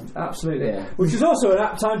in now. Absolutely. Yeah. Which is also an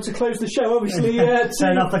apt time to close the show, obviously.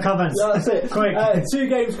 Turn off the comments. That's it. Quick. 2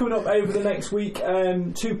 games coming up over the next week.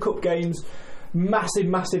 2 cup games.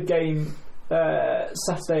 Massive game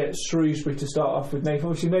Saturday at Shrewsbury to start off with, Nathan.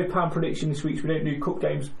 Obviously no pound prediction this week, so we don't do cup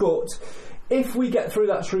games, but if we get through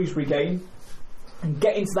that Shrewsbury game and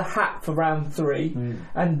get into the hat for round 3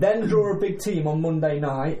 and then draw a big team on Monday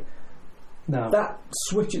night, that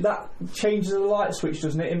changes the light switch,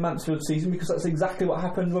 doesn't it, in Mansfield's season, because that's exactly what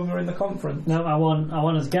happened when we were in the conference. No, I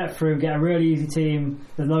want us to get through, get a really easy team,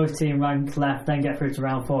 the lowest team ranked left, then get through to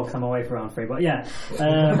round 4 because I'm away for round 3. But yeah,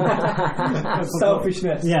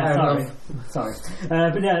 selfishness. Yeah, sorry.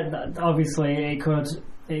 But yeah, obviously it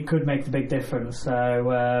could make the big difference.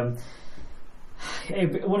 So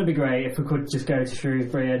it wouldn't be great if we could just go to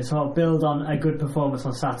Shrewsbury and sort of build on a good performance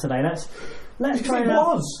on Saturday. Let's try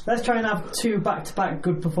and have 2 back-to-back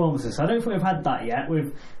good performances. I don't think we've had that yet.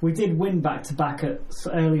 We did win back-to-back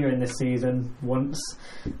earlier in this season once,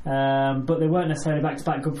 but they weren't necessarily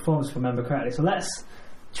back-to-back good performances, if I remember correctly. So let's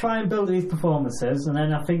try and build these performances, and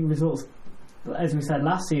then I think results, as we said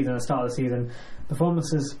last season, at the start of the season,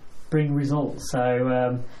 performances bring results.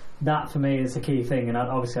 So that for me is the key thing, and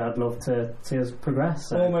obviously I'd love to see us progress.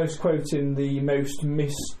 So. Almost quoting the most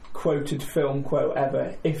misquoted film quote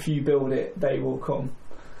ever: "If you build it, they will come."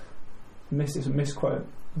 Is a misquote.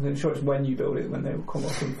 I'm sure it's "when you build it, when they will come" or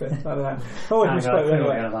something. I don't know. Always misquote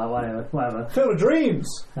anyway. Whatever. Field of Dreams.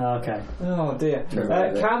 Okay. Oh dear.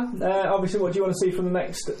 Cam, obviously, what do you want to see from the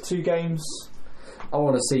next 2 games? I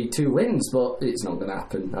want to see 2 wins, but it's not going to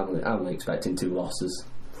happen. I'm expecting 2 losses.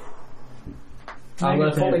 I'm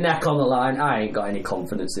going to put my neck on the line. I ain't got any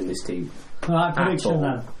confidence in this team. Alright, prediction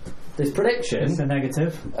then. This prediction? It's a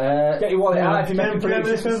negative. Get your wallet out if you're making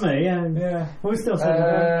predictions. This with me, yeah. We still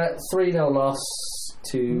say 3-0 loss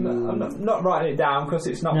to... I'm not writing it down because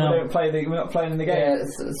it's not. No. We're not playing in the game. Yeah,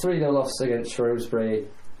 3-0 loss against Shrewsbury,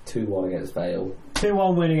 2-1 against Vale.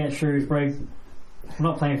 2-1 win against Shrewsbury. I'm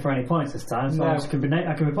not playing for any points this time, so I can be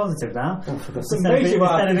positive now. It's amazing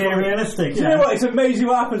instead of being realistic. Do you know what? It's amazing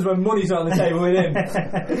what happens when money's not on the table with him.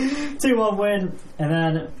 2-1 win, and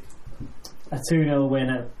then a 2-0 win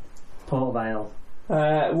at Port Vale.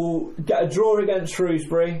 We'll get a draw against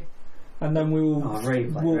Shrewsbury, and then we'll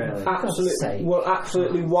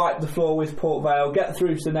absolutely wipe the floor with Port Vale, get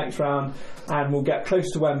through to the next round, and we'll get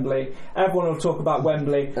close to Wembley. Everyone will talk about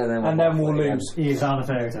Wembley, and then we'll lose. He's on a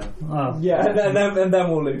fairy tale. Oh. Yeah, and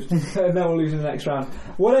then we'll lose. And then we'll lose in the next round.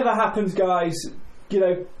 Whatever happens, guys,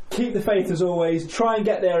 keep the faith as always. Try and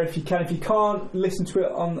get there if you can. If you can't, listen to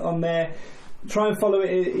it on there. Try and follow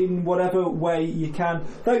it in whatever way you can.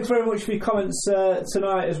 Thanks very much for your comments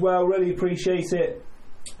tonight as well. Really appreciate it.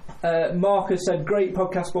 Marcus said, "Great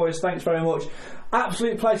podcast, boys. Thanks very much."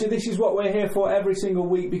 Absolute pleasure. This is what we're here for every single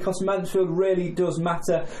week, because Mansfield really does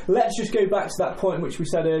matter. Let's just go back to that point which we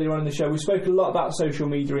said earlier on in the show. We spoke a lot about social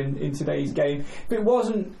media in today's game. If it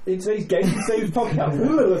wasn't in today's game, today's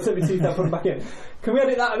podcast, I took my teeth out, put them back in. Can we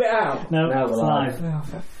edit that a bit out? No, it's live.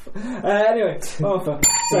 Anyway, for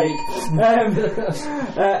sake.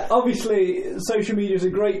 Obviously, social media is a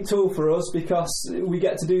great tool for us because we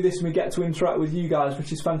get to do this and we get to interact with you guys,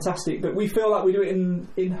 which is fantastic. But we feel like we do it in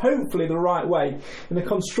hopefully the right way, in a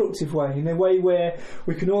constructive way, in a way where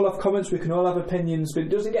we can all have comments, we can all have opinions, but it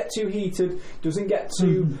doesn't get too heated, it doesn't get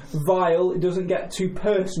too vile, it doesn't get too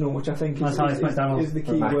personal, which I think is the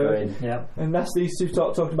key word. Yep. And that's these two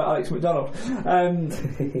talking about Alex McDonald.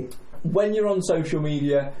 When you're on social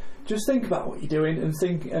media, just think about what you're doing and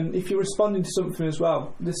if you're responding to something as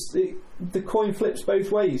well. The coin flips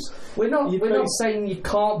both ways. We're not saying you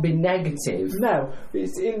can't be negative. No,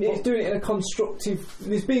 it's doing it in a constructive.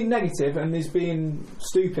 There's being negative and there's being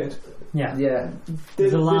stupid. Yeah.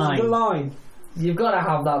 There's a line. There's a line. You've got to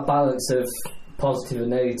have that balance of positive and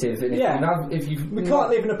negative. And we can't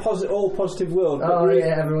live in all positive world.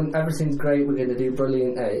 Everything's great. We're going to do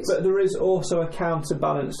brilliant. But there is also a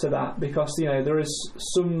counterbalance to that, because there is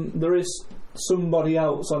somebody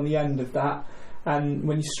else on the end of that. And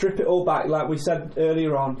when you strip it all back, like we said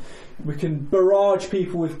earlier on, we can barrage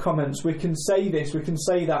people with comments. We can say this, we can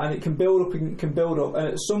say that, and it can build up and it can build up. And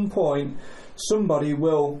at some point, somebody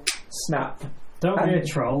will snap. Don't be a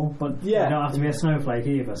troll, but you don't have to be a snowflake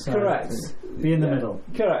either. So correct. Be in the middle.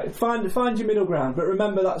 Correct. Find your middle ground, but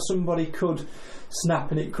remember that somebody could snap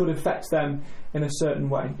and it could affect them in a certain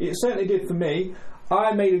way. It certainly did for me.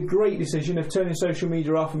 I made a great decision of turning social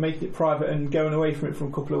media off and making it private and going away from it for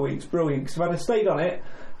a couple of weeks. Brilliant. Because if I'd have stayed on it,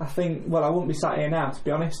 I think, I wouldn't be sat here now, to be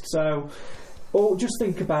honest. So, just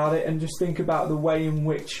think about it and just think about the way in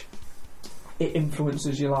which it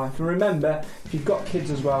influences your life. And remember, if you've got kids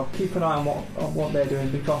as well, keep an eye on what they're doing,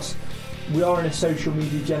 because we are in a social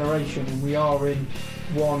media generation and we are in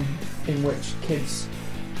one in which kids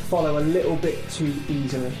follow a little bit too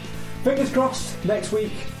easily. Fingers crossed, next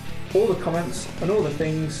week all the comments and all the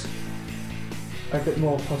things are a bit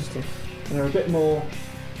more positive and are a bit more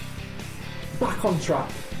back on track.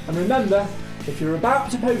 And remember, if you're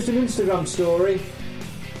about to post an Instagram story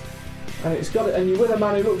and you're with a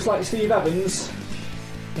man who looks like Steve Evans,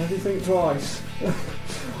 never think twice.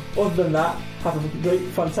 Other than that, have a great,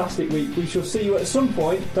 fantastic week. We shall see you at some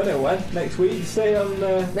point, don't know when, next week. Stay on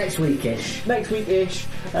next week-ish.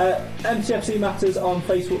 MTFC Matters on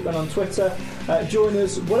Facebook and on Twitter. Join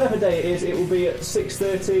us whatever day it is. It will be at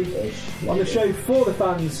 6:30 on the show for the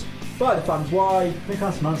fans, by the fans. Why?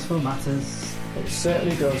 Because Mansfield matters. It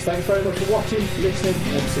certainly does. Thanks very much for watching, listening,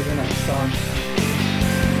 and see you next time.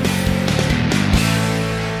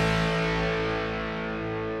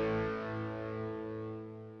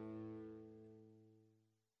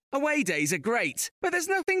 Away days are great, but there's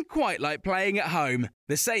nothing quite like playing at home.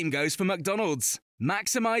 The same goes for McDonald's.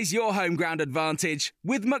 Maximise your home ground advantage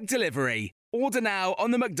with McDelivery. Order now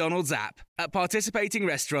on the McDonald's app. At participating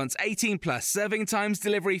restaurants, 18 plus, serving times,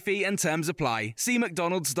 delivery fee and terms apply. See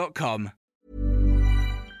mcdonalds.com.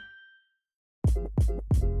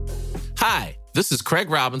 Hi, this is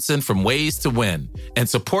Craig Robinson from Ways to Win, and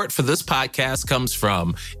support for this podcast comes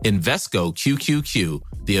from Invesco QQQ,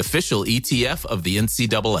 the official ETF of the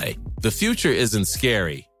NCAA. The future isn't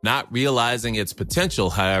scary. Not realizing its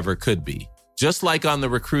potential, however, could be. Just like on the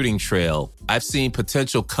recruiting trail, I've seen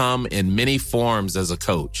potential come in many forms as a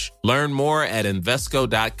coach. Learn more at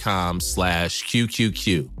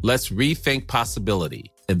Invesco.com/QQQ. Let's rethink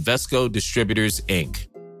possibility. Invesco Distributors, Inc.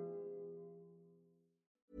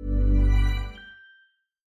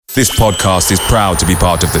 This podcast is proud to be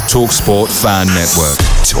part of the TalkSport Fan Network.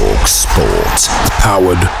 TalkSport.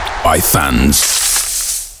 Powered by fans.